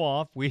he'll go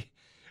off.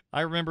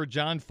 I remember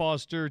John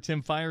Foster,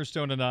 Tim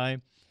Firestone, and I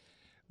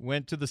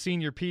went to the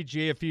Senior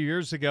PGA a few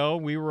years ago.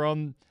 We were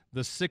on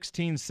the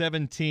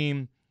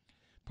 16-17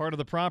 part of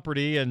the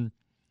property, and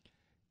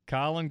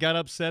Colin got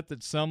upset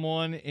that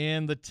someone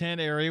in the tent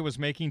area was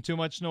making too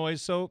much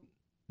noise. So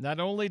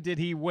not only did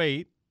he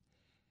wait,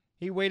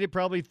 he waited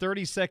probably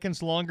 30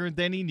 seconds longer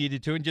than he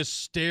needed to and just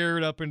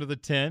stared up into the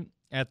tent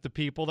at the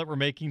people that were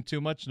making too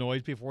much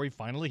noise before he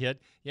finally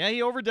hit. Yeah,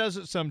 he overdoes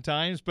it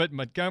sometimes, but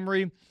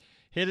Montgomery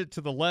hit it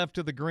to the left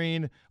of the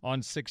green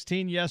on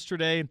 16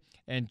 yesterday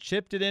and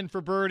chipped it in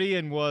for birdie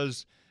and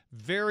was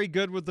very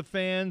good with the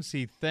fans.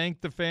 He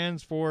thanked the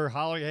fans for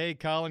hollering, "Hey,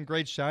 Colin,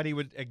 great shot." He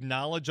would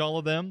acknowledge all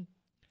of them.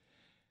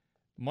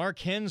 Mark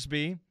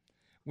Hensby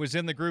was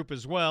in the group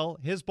as well.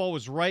 His ball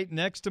was right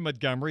next to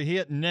Montgomery. He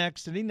hit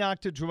next, and he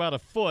knocked it to about a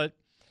foot.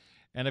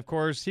 And, of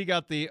course, he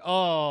got the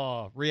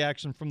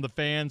reaction from the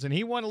fans, and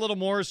he wanted a little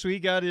more, so he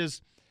got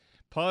his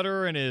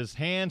putter and his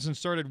hands and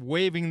started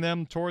waving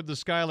them toward the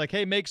sky like,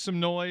 "Hey, make some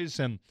noise."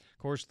 And, of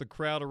course, the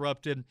crowd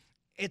erupted.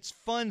 It's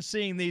fun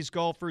seeing these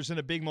golfers in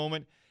a big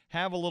moment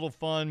have a little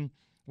fun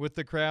with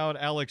the crowd.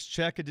 Alex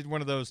Checa did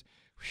one of those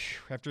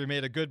after he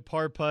made a good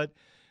par putt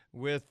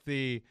with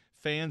the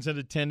fans in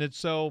attendance.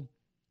 So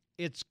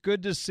it's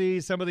good to see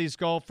some of these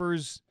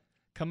golfers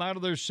come out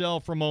of their shell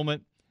for a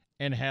moment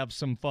and have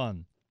some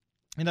fun.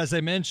 And as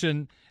I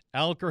mentioned,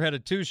 Alker had a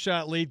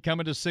 2-shot lead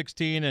coming to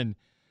 16 and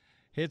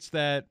hits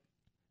that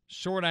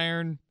short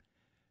iron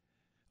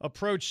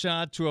approach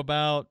shot to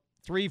about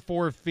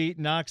 3-4 feet,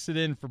 knocks it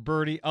in for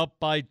birdie, up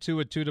by 2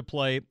 at 2 to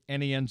play,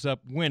 and he ends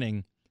up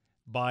winning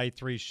by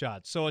 3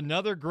 shots. So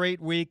another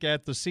great week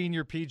at the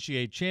Senior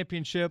PGA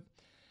Championship.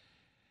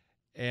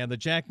 And the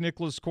Jack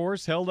Nicklaus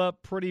course held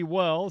up pretty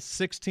well.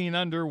 16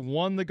 under,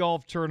 won the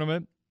golf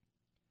tournament.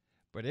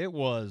 But it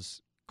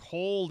was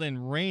cold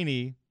and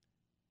rainy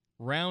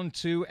round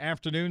 2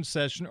 afternoon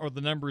session, or the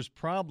numbers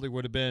probably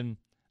would have been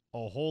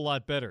a whole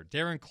lot better.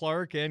 Darren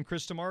Clark and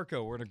Chris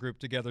DeMarco were in a group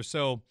together.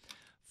 So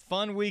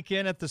fun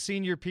weekend at the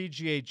Senior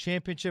PGA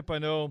Championship. I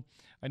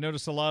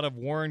noticed a lot of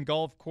Warren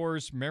Golf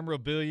Course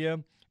memorabilia,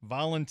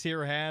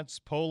 volunteer hats,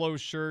 polo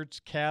shirts,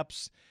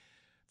 caps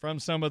from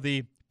some of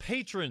the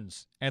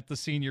patrons at the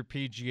Senior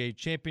PGA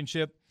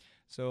Championship.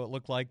 So it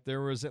looked like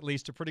there was at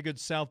least a pretty good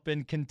South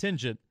Bend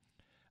contingent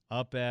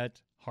up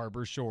at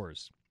Harbor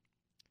Shores.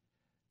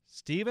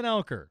 Steven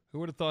Alker, who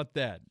would have thought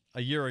that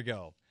a year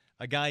ago?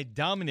 A guy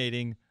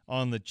dominating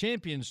on the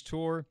Champions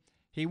Tour.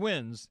 He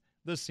wins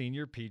the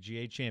Senior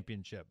PGA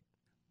Championship.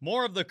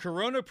 More of the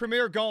Corona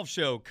Premier Golf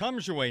Show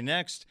comes your way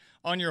next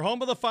on your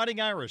home of the Fighting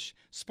Irish,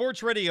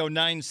 Sports Radio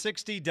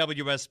 960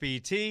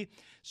 WSBT,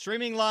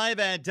 streaming live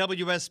at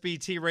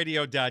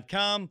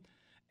WSBTradio.com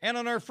and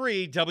on our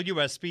free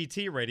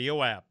WSBT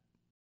radio app.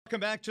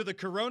 Welcome back to the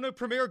Corona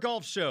Premier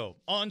Golf Show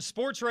on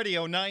Sports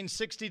Radio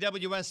 960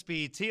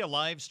 WSBT, a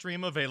live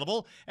stream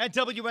available at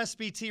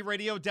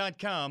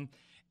WSBTradio.com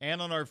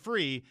and on our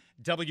free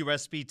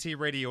WSBT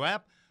radio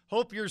app.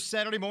 Hope your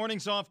Saturday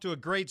morning's off to a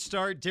great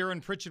start. Darren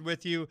Pritchett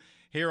with you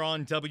here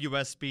on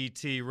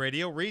WSBT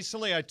Radio.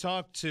 Recently, I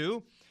talked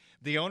to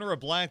the owner of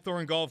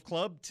Blackthorn Golf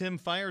Club, Tim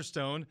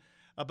Firestone,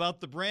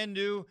 about the brand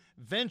new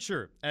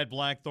venture at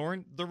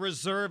Blackthorn, the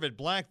Reserve at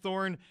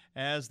Blackthorn,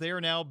 as they are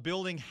now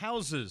building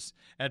houses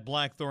at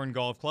Blackthorn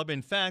Golf Club.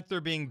 In fact,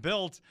 they're being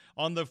built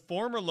on the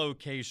former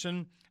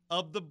location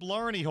of the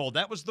Blarney hole.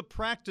 That was the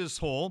practice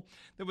hole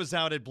that was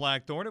out at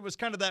Blackthorn. It was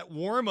kind of that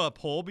warm-up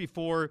hole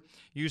before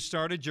you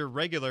started your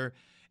regular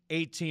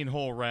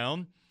 18-hole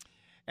round.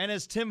 And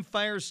as Tim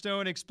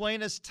Firestone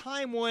explained, as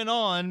time went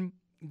on,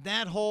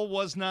 that hole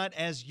was not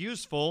as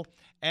useful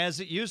as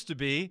it used to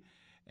be.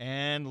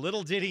 And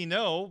little did he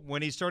know,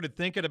 when he started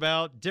thinking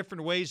about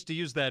different ways to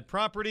use that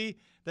property,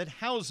 that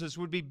houses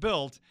would be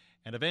built,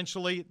 and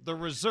eventually the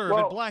Reserve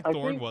at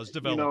Blackthorn was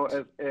developed.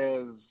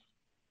 As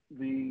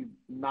the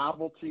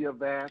novelty of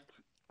that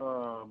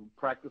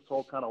practice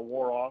hole kind of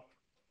wore off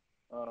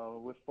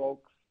with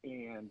folks,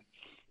 and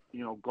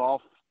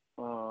golf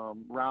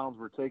rounds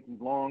were taking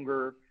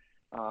longer,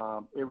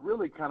 it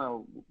really kind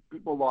of,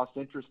 people lost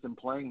interest in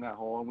playing that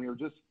hole, and we were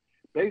just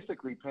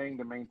basically paying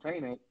to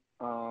maintain it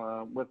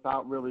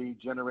without really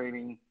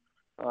generating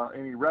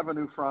any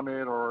revenue from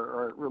it,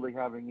 or really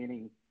having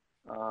any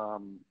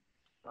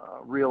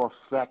real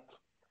effect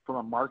from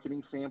a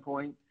marketing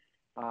standpoint.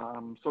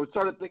 So we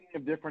started thinking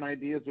of different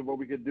ideas of what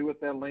we could do with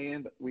that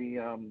land. We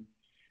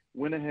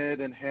went ahead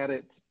and had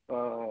it,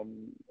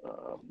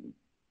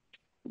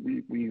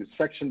 we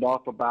sectioned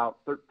off about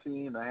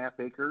 13 and a half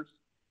acres.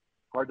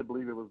 Hard to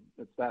believe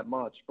it's that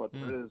much, but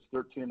it is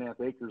 13 and a half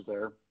acres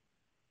there.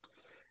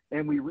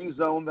 And we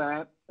rezoned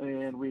that,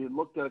 and we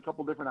looked at a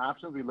couple different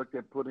options. We looked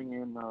at putting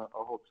in a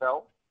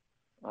hotel,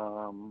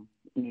 and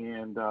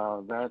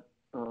that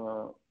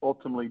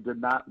ultimately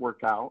did not work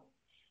out.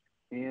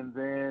 And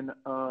then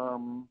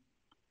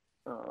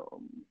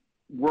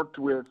worked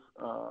with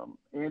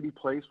Andy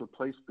Place with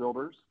Place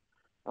Builders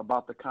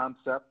about the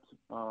concept.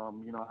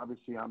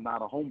 Obviously I'm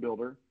not a home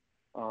builder,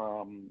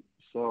 or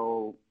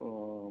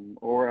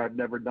I've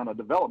never done a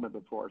development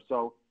before.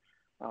 So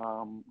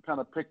kind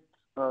of picked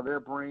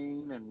their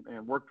brain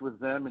and worked with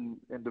them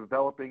in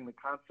developing the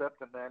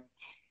concept, and then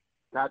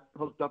got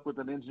hooked up with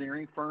an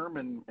engineering firm,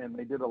 and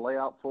they did a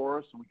layout for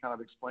us, and we kind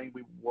of explained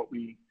what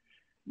we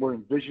were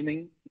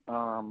envisioning.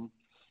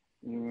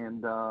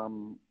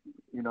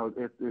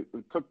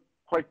 It took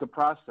quite the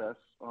process.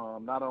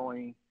 Not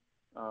only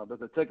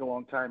does it take a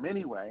long time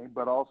anyway,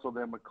 but also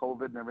then with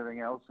COVID and everything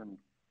else, and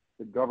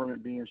the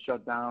government being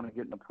shut down and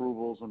getting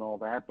approvals and all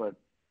that. But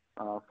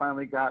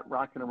finally got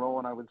rocking and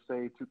rolling, I would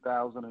say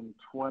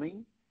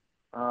 2020,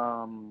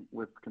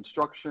 with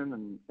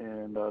construction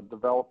and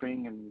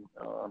developing and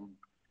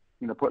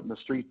putting the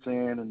streets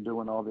in and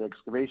doing all the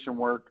excavation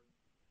work.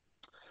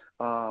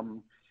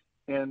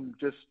 And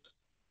just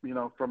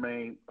from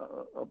a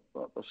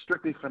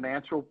strictly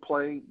financial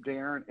play,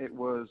 Darren, it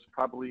was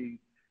probably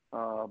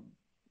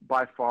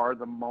by far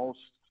the most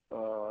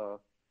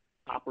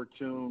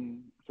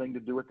opportune thing to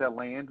do with that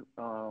land,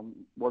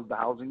 was the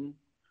housing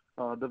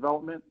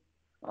development.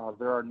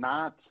 There are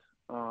not,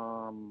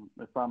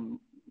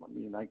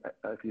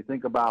 if you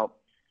think about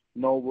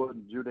Knollwood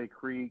and Juday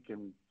Creek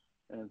and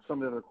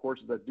some of the other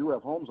courses that do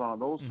have homes on,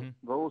 those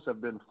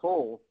have been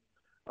full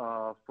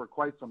for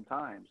quite some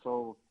time.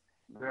 So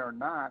there are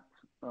not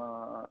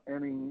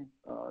any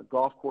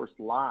golf course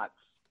lots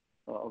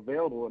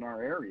available in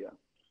our area.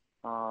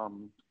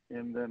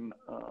 And then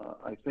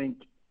I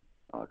think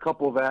a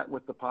couple of that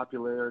with the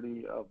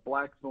popularity of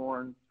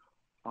Blackthorn,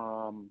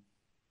 and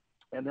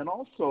then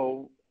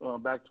also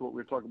back to what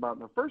we were talking about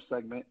in the first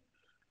segment,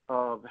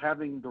 of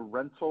having the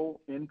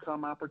rental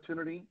income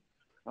opportunity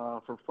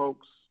for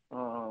folks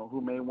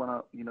who may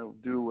want to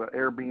do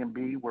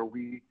Airbnb, where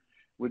we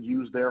would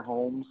use their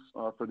homes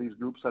for these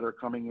groups that are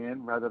coming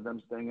in rather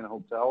than staying in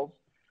hotels.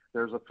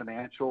 There's a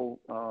financial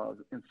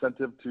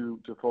incentive to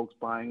folks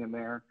buying in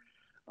there.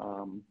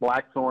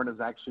 Blackthorn is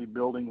actually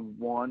building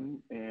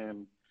one,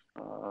 and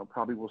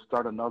probably will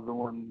start another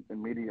one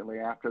immediately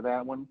after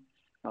that one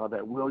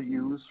that we'll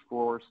use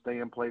for stay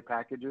and play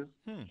packages.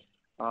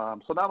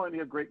 So not only do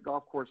you have great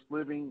golf course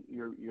living,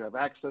 you have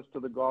access to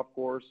the golf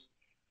course.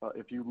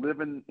 If you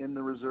live in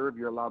the reserve,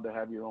 you're allowed to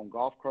have your own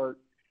golf cart,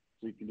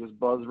 so you can just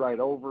buzz right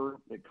over.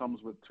 It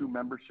comes with 2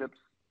 memberships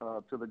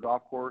to the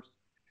golf course,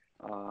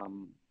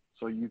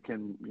 so you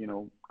can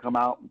come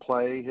out and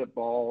play, hit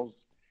balls.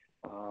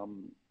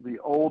 The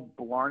old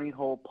Blarney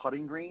Hole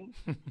putting green,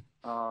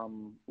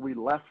 we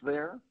left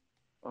there,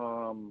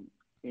 and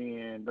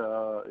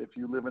if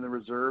you live in the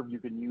reserve, you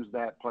can use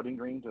that putting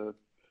green to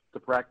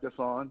practice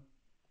on.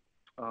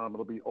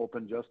 It'll be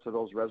open just to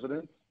those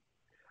residents.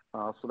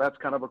 So that's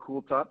kind of a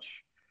cool touch.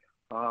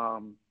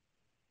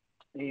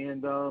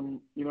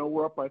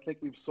 We're up, I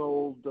think we've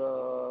sold,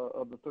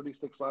 of the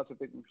 36 lots, I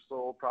think we've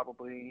sold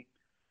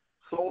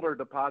our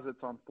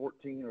deposits on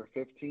 14 or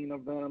 15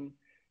 of them.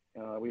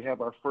 We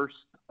have our first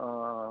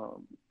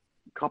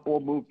couple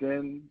moved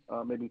in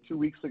maybe 2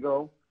 weeks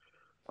ago.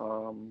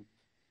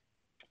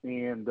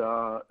 We've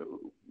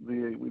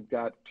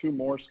got 2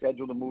 more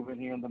scheduled to move in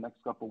here in the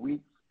next couple of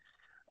weeks.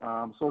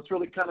 So it's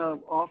really kind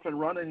of off and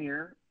running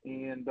here,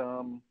 and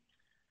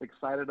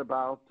excited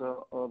about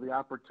the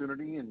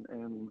opportunity,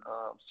 and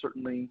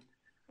certainly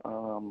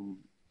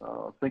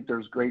think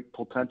there's great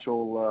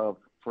potential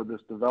for this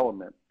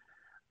development.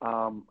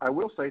 I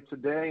will say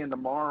today and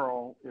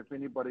tomorrow, if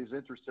anybody's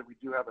interested, we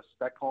do have a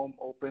spec home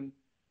open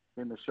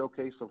in the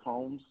Showcase of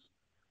Homes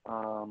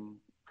from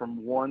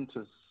 1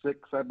 to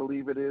 6, I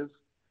believe it is,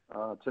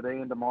 today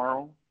and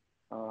tomorrow,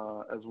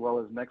 as well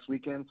as next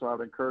weekend. So I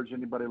would encourage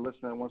anybody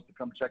listening that wants to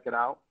come check it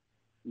out.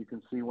 You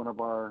can see one of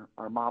our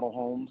model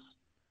homes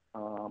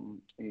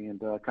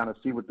and kind of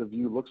see what the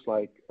view looks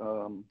like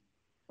from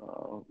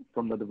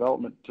the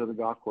development to the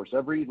golf course.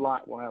 Every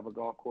lot will have a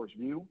golf course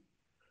view.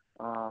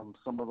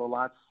 Some of the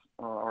lots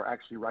are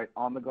actually right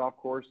on the golf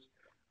course.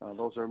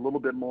 Those are a little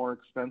bit more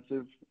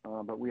expensive,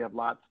 but we have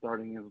lots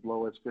starting as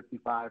low as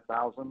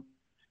 $55,000.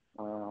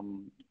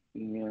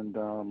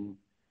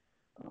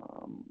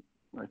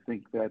 I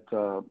think that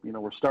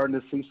we're starting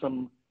to see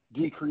some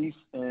decrease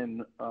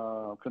in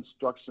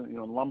construction,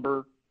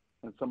 lumber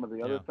and some of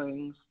the other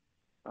things.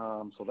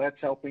 So that's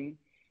helping.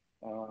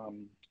 I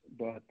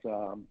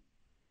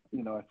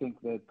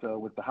think that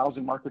with the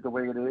housing market the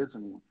way it is,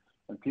 and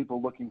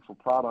people looking for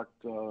product,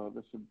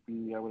 this would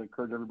be, I would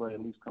encourage everybody to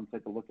at least come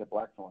take a look at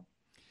Blackthorn.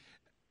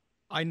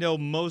 I know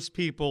most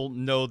people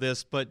know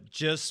this, but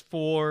just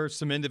for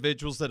some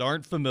individuals that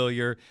aren't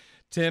familiar,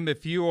 Tim,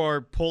 if you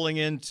are pulling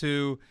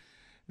into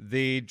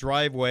the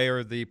driveway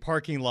or the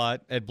parking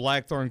lot at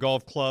Blackthorn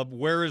Golf Club,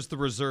 where is the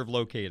reserve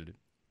located?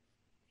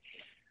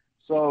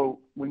 So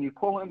when you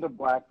pull into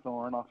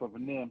Blackthorn off of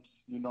Nymphs,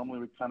 you normally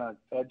would kind of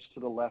edge to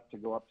the left to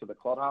go up to the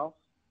clubhouse.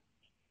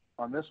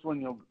 On this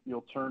one,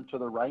 you'll turn to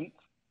the right,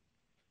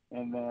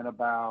 and then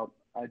about,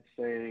 I'd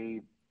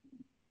say,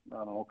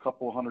 a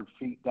couple hundred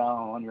feet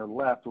down on your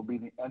left will be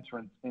the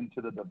entrance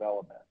into the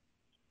development.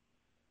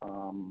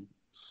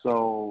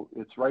 So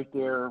it's right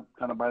there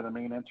kind of by the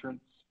main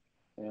entrance,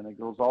 and it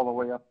goes all the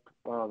way up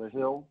the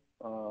hill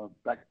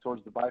back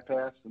towards the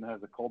bypass, and it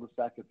has a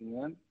cul-de-sac at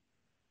the end.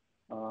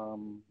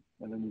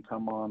 And then you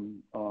come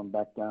on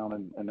back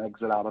down and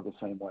exit out of the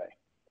same way.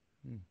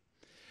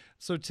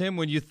 So, Tim,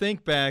 when you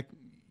think back,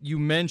 you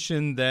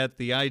mentioned that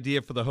the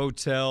idea for the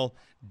hotel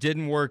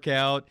didn't work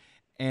out,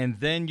 and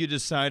then you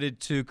decided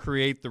to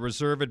create the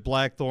reserve at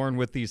Blackthorn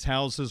with these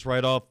houses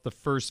right off the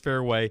first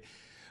fairway.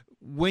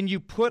 When you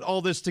put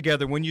all this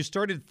together, when you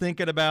started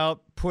thinking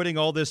about putting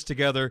all this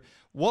together,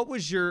 what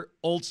was your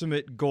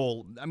ultimate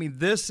goal? I mean,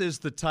 this is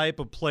the type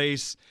of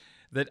place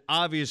that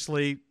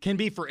obviously can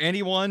be for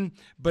anyone,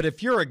 but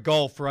if you're a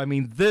golfer, I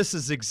mean, this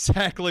is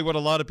exactly what a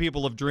lot of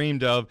people have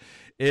dreamed of,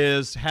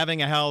 is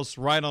having a house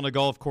right on a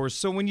golf course.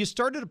 So when you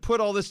started to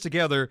put all this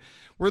together,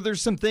 were there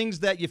some things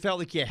that you felt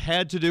like you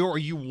had to do or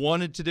you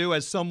wanted to do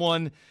as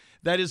someone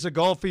that is a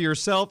golfer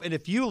yourself, and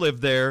if you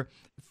live there,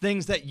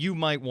 things that you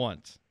might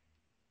want?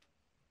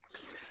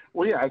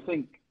 Well, yeah, I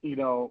think,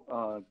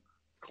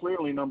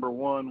 clearly number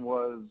one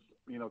was,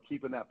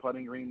 keeping that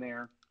putting green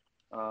there.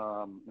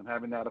 And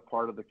having that a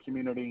part of the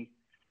community.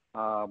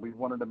 We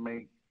wanted to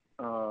make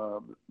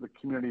the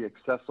community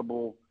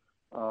accessible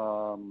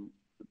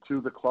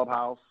to the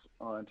clubhouse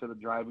and to the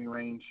driving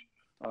range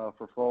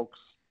for folks.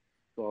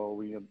 So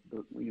we're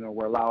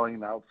allowing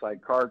the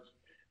outside carts.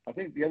 I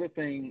think the other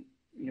thing,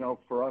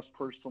 for us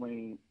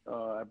personally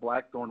at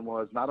Blackthorn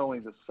was not only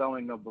the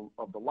selling of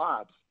the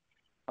lots,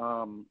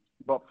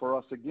 but for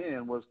us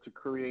again was to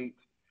create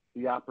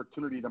the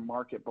opportunity to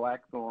market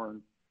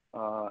Blackthorn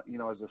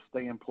as a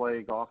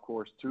stay-and-play golf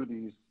course to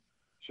these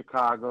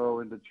Chicago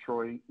and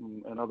Detroit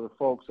and other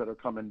folks that are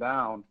coming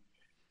down,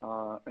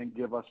 and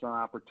give us an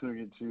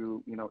opportunity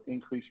to,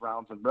 increase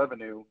rounds in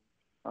revenue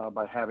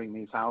by having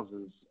these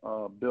houses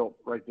built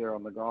right there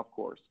on the golf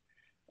course.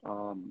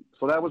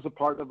 So that was a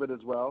part of it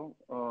as well.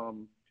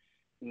 And,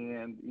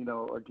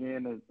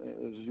 again,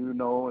 as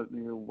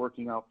you're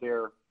working out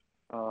there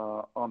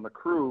on the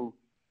crew,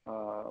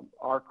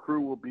 our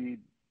crew will be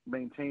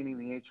maintaining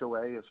the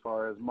HOA as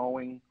far as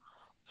mowing,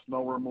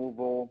 snow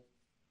removal,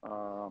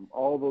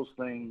 all those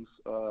things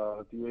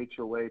the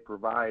HOA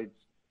provides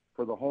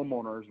for the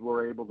homeowners,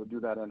 we're able to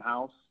do that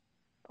in-house.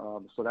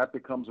 So that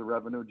becomes a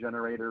revenue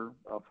generator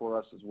for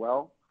us as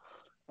well.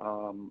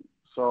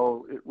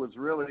 So it was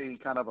really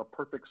kind of a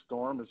perfect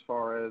storm as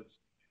far as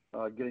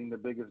getting the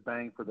biggest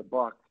bang for the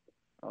buck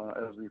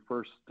as we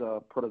first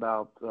put it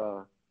out,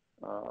 to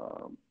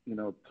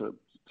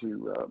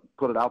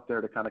put it out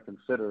there to kind of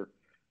consider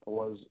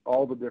was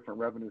all the different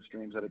revenue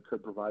streams that it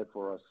could provide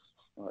for us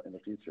in the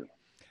future.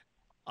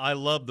 I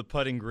love the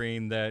putting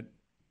green that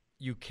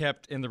you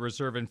kept in the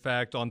reserve. In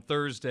fact, on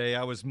Thursday,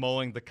 I was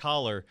mowing the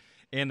collar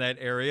in that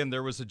area, and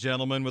there was a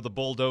gentleman with a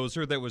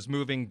bulldozer that was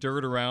moving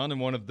dirt around in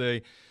one of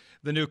the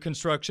new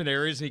construction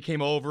areas. He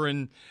came over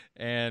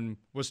and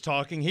was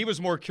talking. He was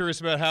more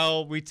curious about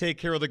how we take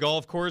care of the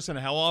golf course and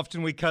how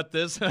often we cut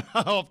this,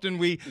 how often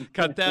we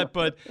cut that.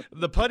 But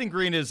the putting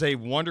green is a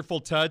wonderful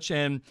touch,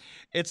 and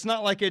it's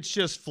not like it's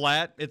just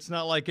flat. It's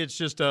not like it's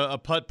just a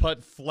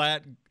putt-putt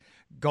flat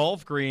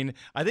golf green.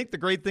 I think the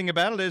great thing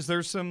about it is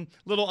there's some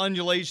little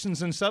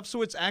undulations and stuff,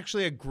 so it's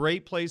actually a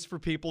great place for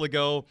people to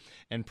go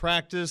and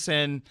practice.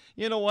 And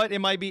you know what? It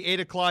might be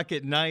 8 o'clock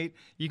at night.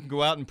 You can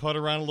go out and putt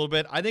around a little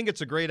bit. I think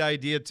it's a great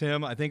idea,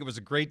 Tim. I think it was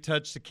a great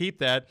touch to keep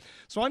that.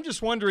 So I'm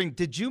just wondering,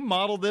 did you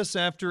model this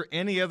after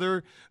any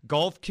other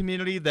golf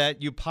community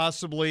that you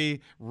possibly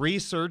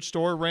researched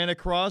or ran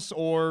across,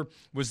 or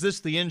was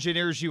this the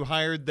engineers you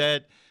hired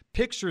that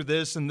picture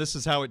this and this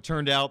is how it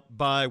turned out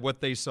by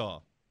what they saw?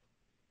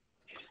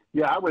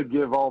 Yeah, I would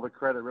give all the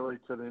credit really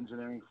to the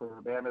engineering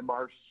firm, Bam &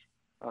 Marsh,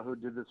 who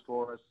did this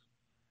for us.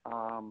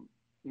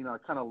 I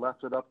kind of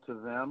left it up to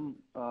them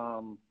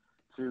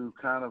to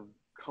kind of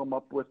come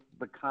up with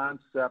the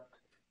concept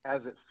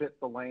as it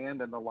fit the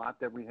land and the lot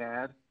that we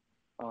had.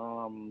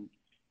 I'm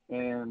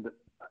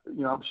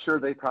sure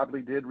they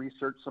probably did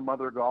research some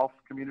other golf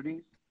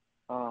communities,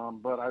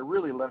 but I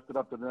really left it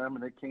up to them,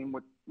 and it came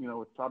with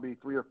probably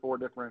 3 or 4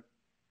 different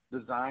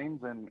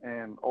designs,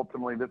 and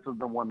ultimately this is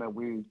the one that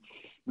we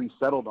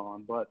settled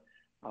on. But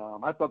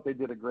I thought they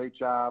did a great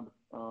job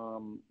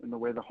in the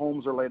way the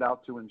homes are laid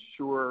out to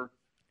ensure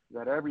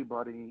that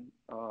everybody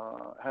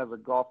has a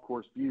golf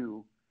course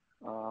view.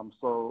 One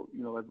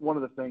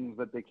of the things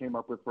that they came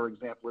up with, for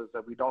example, is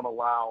that we don't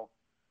allow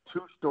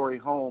 2-story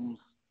homes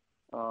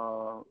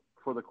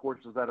for the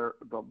courses that are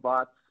the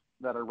lots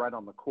that are right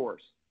on the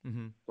course.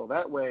 Mm-hmm. So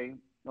that way,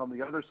 on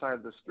the other side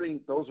of the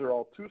street, those are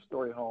all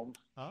 2-story homes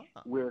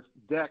with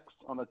decks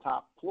on the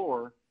top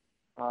floor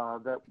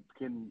that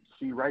can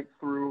see right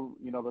through.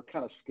 They're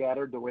kind of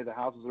scattered the way the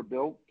houses are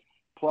built.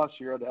 Plus,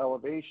 you're at the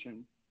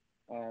elevation,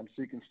 so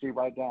you can see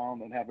right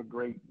down and have a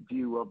great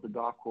view of the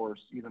golf course,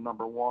 either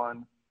number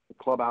 1, the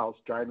clubhouse,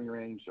 driving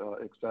range,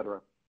 etc.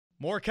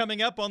 More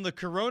coming up on the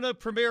Corona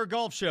Premier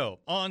Golf Show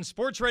on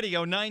Sports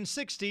Radio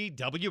 960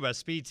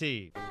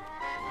 WSBT.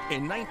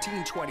 In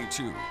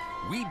 1922,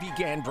 we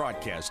began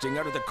broadcasting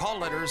under the call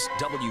letters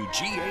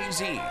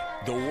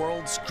WGAZ, the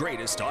world's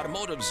greatest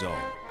automotive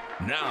zone.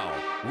 Now,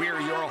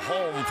 we're your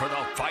home for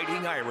the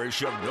Fighting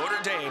Irish of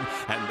Notre Dame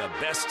and the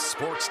best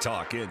sports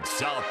talk in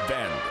South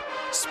Bend.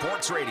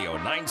 Sports Radio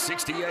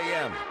 960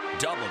 AM,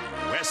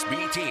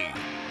 WSBT.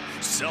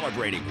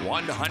 Celebrating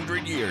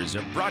 100 years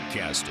of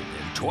broadcasting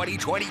in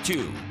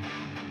 2022.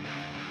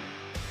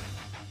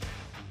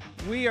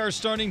 We are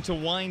starting to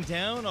wind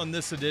down on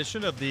this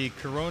edition of the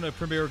Corona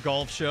Premier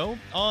Golf Show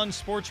on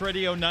Sports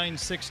Radio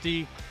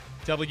 960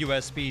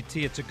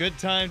 WSBT. It's a good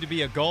time to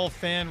be a golf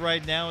fan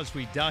right now, as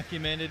we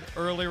documented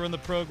earlier in the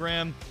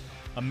program.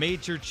 A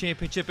major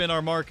championship in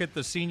our market,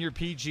 the Senior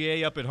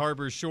PGA up at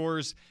Harbor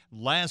Shores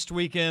last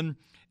weekend.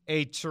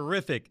 A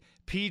terrific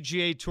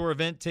PGA Tour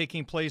event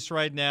taking place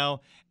right now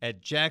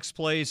at Jack's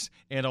Place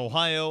in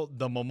Ohio,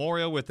 the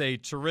Memorial, with a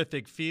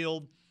terrific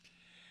field.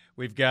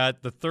 We've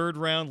got the 3rd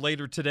round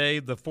later today,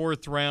 the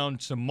 4th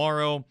round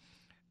tomorrow.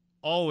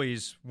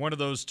 Always one of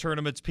those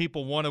tournaments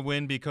people want to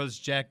win because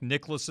Jack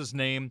Nicklaus's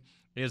name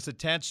is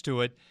attached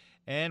to it.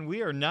 And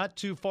we are not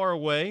too far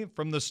away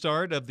from the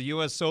start of the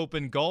U.S.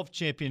 Open Golf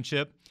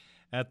Championship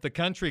at the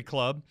Country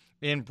Club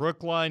in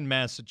Brookline,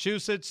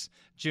 Massachusetts,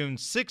 June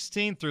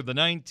 16th through the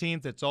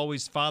 19th. It's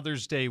always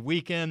Father's Day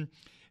weekend.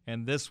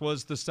 And this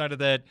was the site of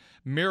that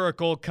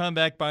miracle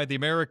comeback by the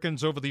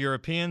Americans over the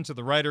Europeans at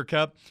the Ryder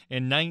Cup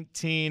in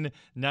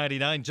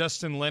 1999.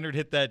 Justin Leonard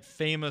hit that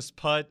famous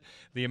putt.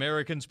 The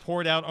Americans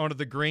poured out onto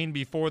the green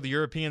before the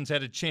Europeans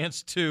had a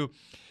chance to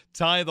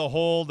tie the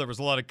hole. There was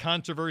a lot of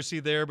controversy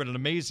there, but an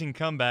amazing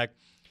comeback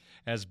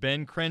as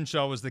Ben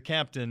Crenshaw was the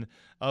captain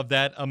of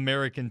that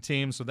American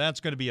team. So that's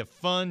going to be a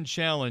fun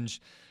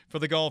challenge for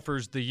the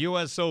golfers. The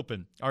U.S.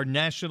 Open, our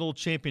national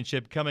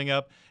championship, coming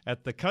up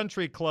at the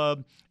Country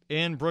Club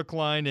in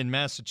Brookline in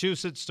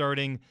Massachusetts,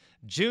 starting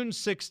June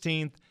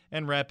 16th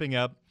and wrapping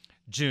up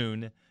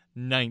June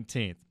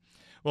 19th.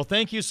 Well,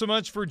 thank you so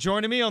much for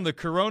joining me on the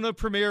Corona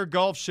Premier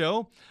Golf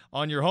Show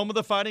on your home of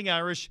the Fighting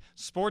Irish,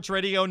 Sports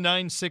Radio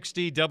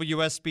 960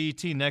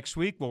 WSBT. Next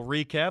week, we'll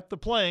recap the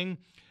playing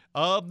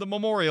of the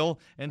Memorial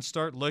and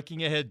start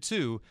looking ahead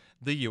to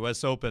the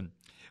U.S. Open.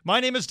 My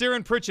name is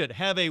Darren Pritchett.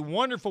 Have a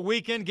wonderful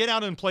weekend. Get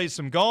out and play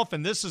some golf.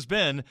 And this has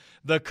been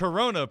the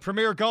Corona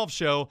Premier Golf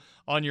Show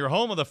on your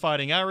home of the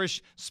Fighting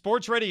Irish,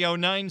 Sports Radio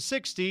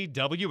 960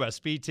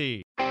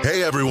 WSBT.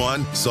 Hey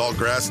everyone,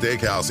 Saltgrass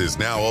Steakhouse is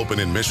now open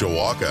in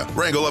Mishawaka.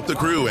 Wrangle up the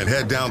crew and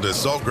head down to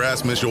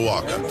Saltgrass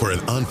Mishawaka for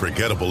an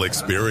unforgettable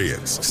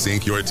experience.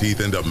 Sink your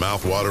teeth into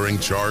mouth-watering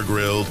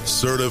char-grilled,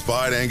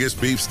 certified Angus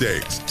beef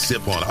steaks.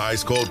 Sip on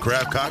ice-cold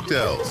craft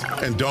cocktails.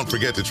 And don't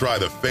forget to try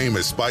the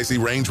famous spicy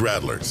range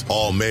rattlers,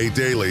 all made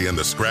daily in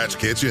the Scratch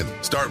Kitchen.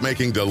 Start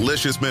making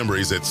delicious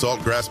memories at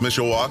Saltgrass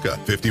Mishawaka,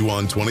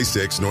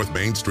 5126 North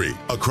Main Street,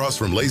 across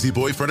from Lazy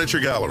Boy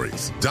Furniture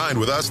Galleries. Dine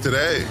with us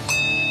today.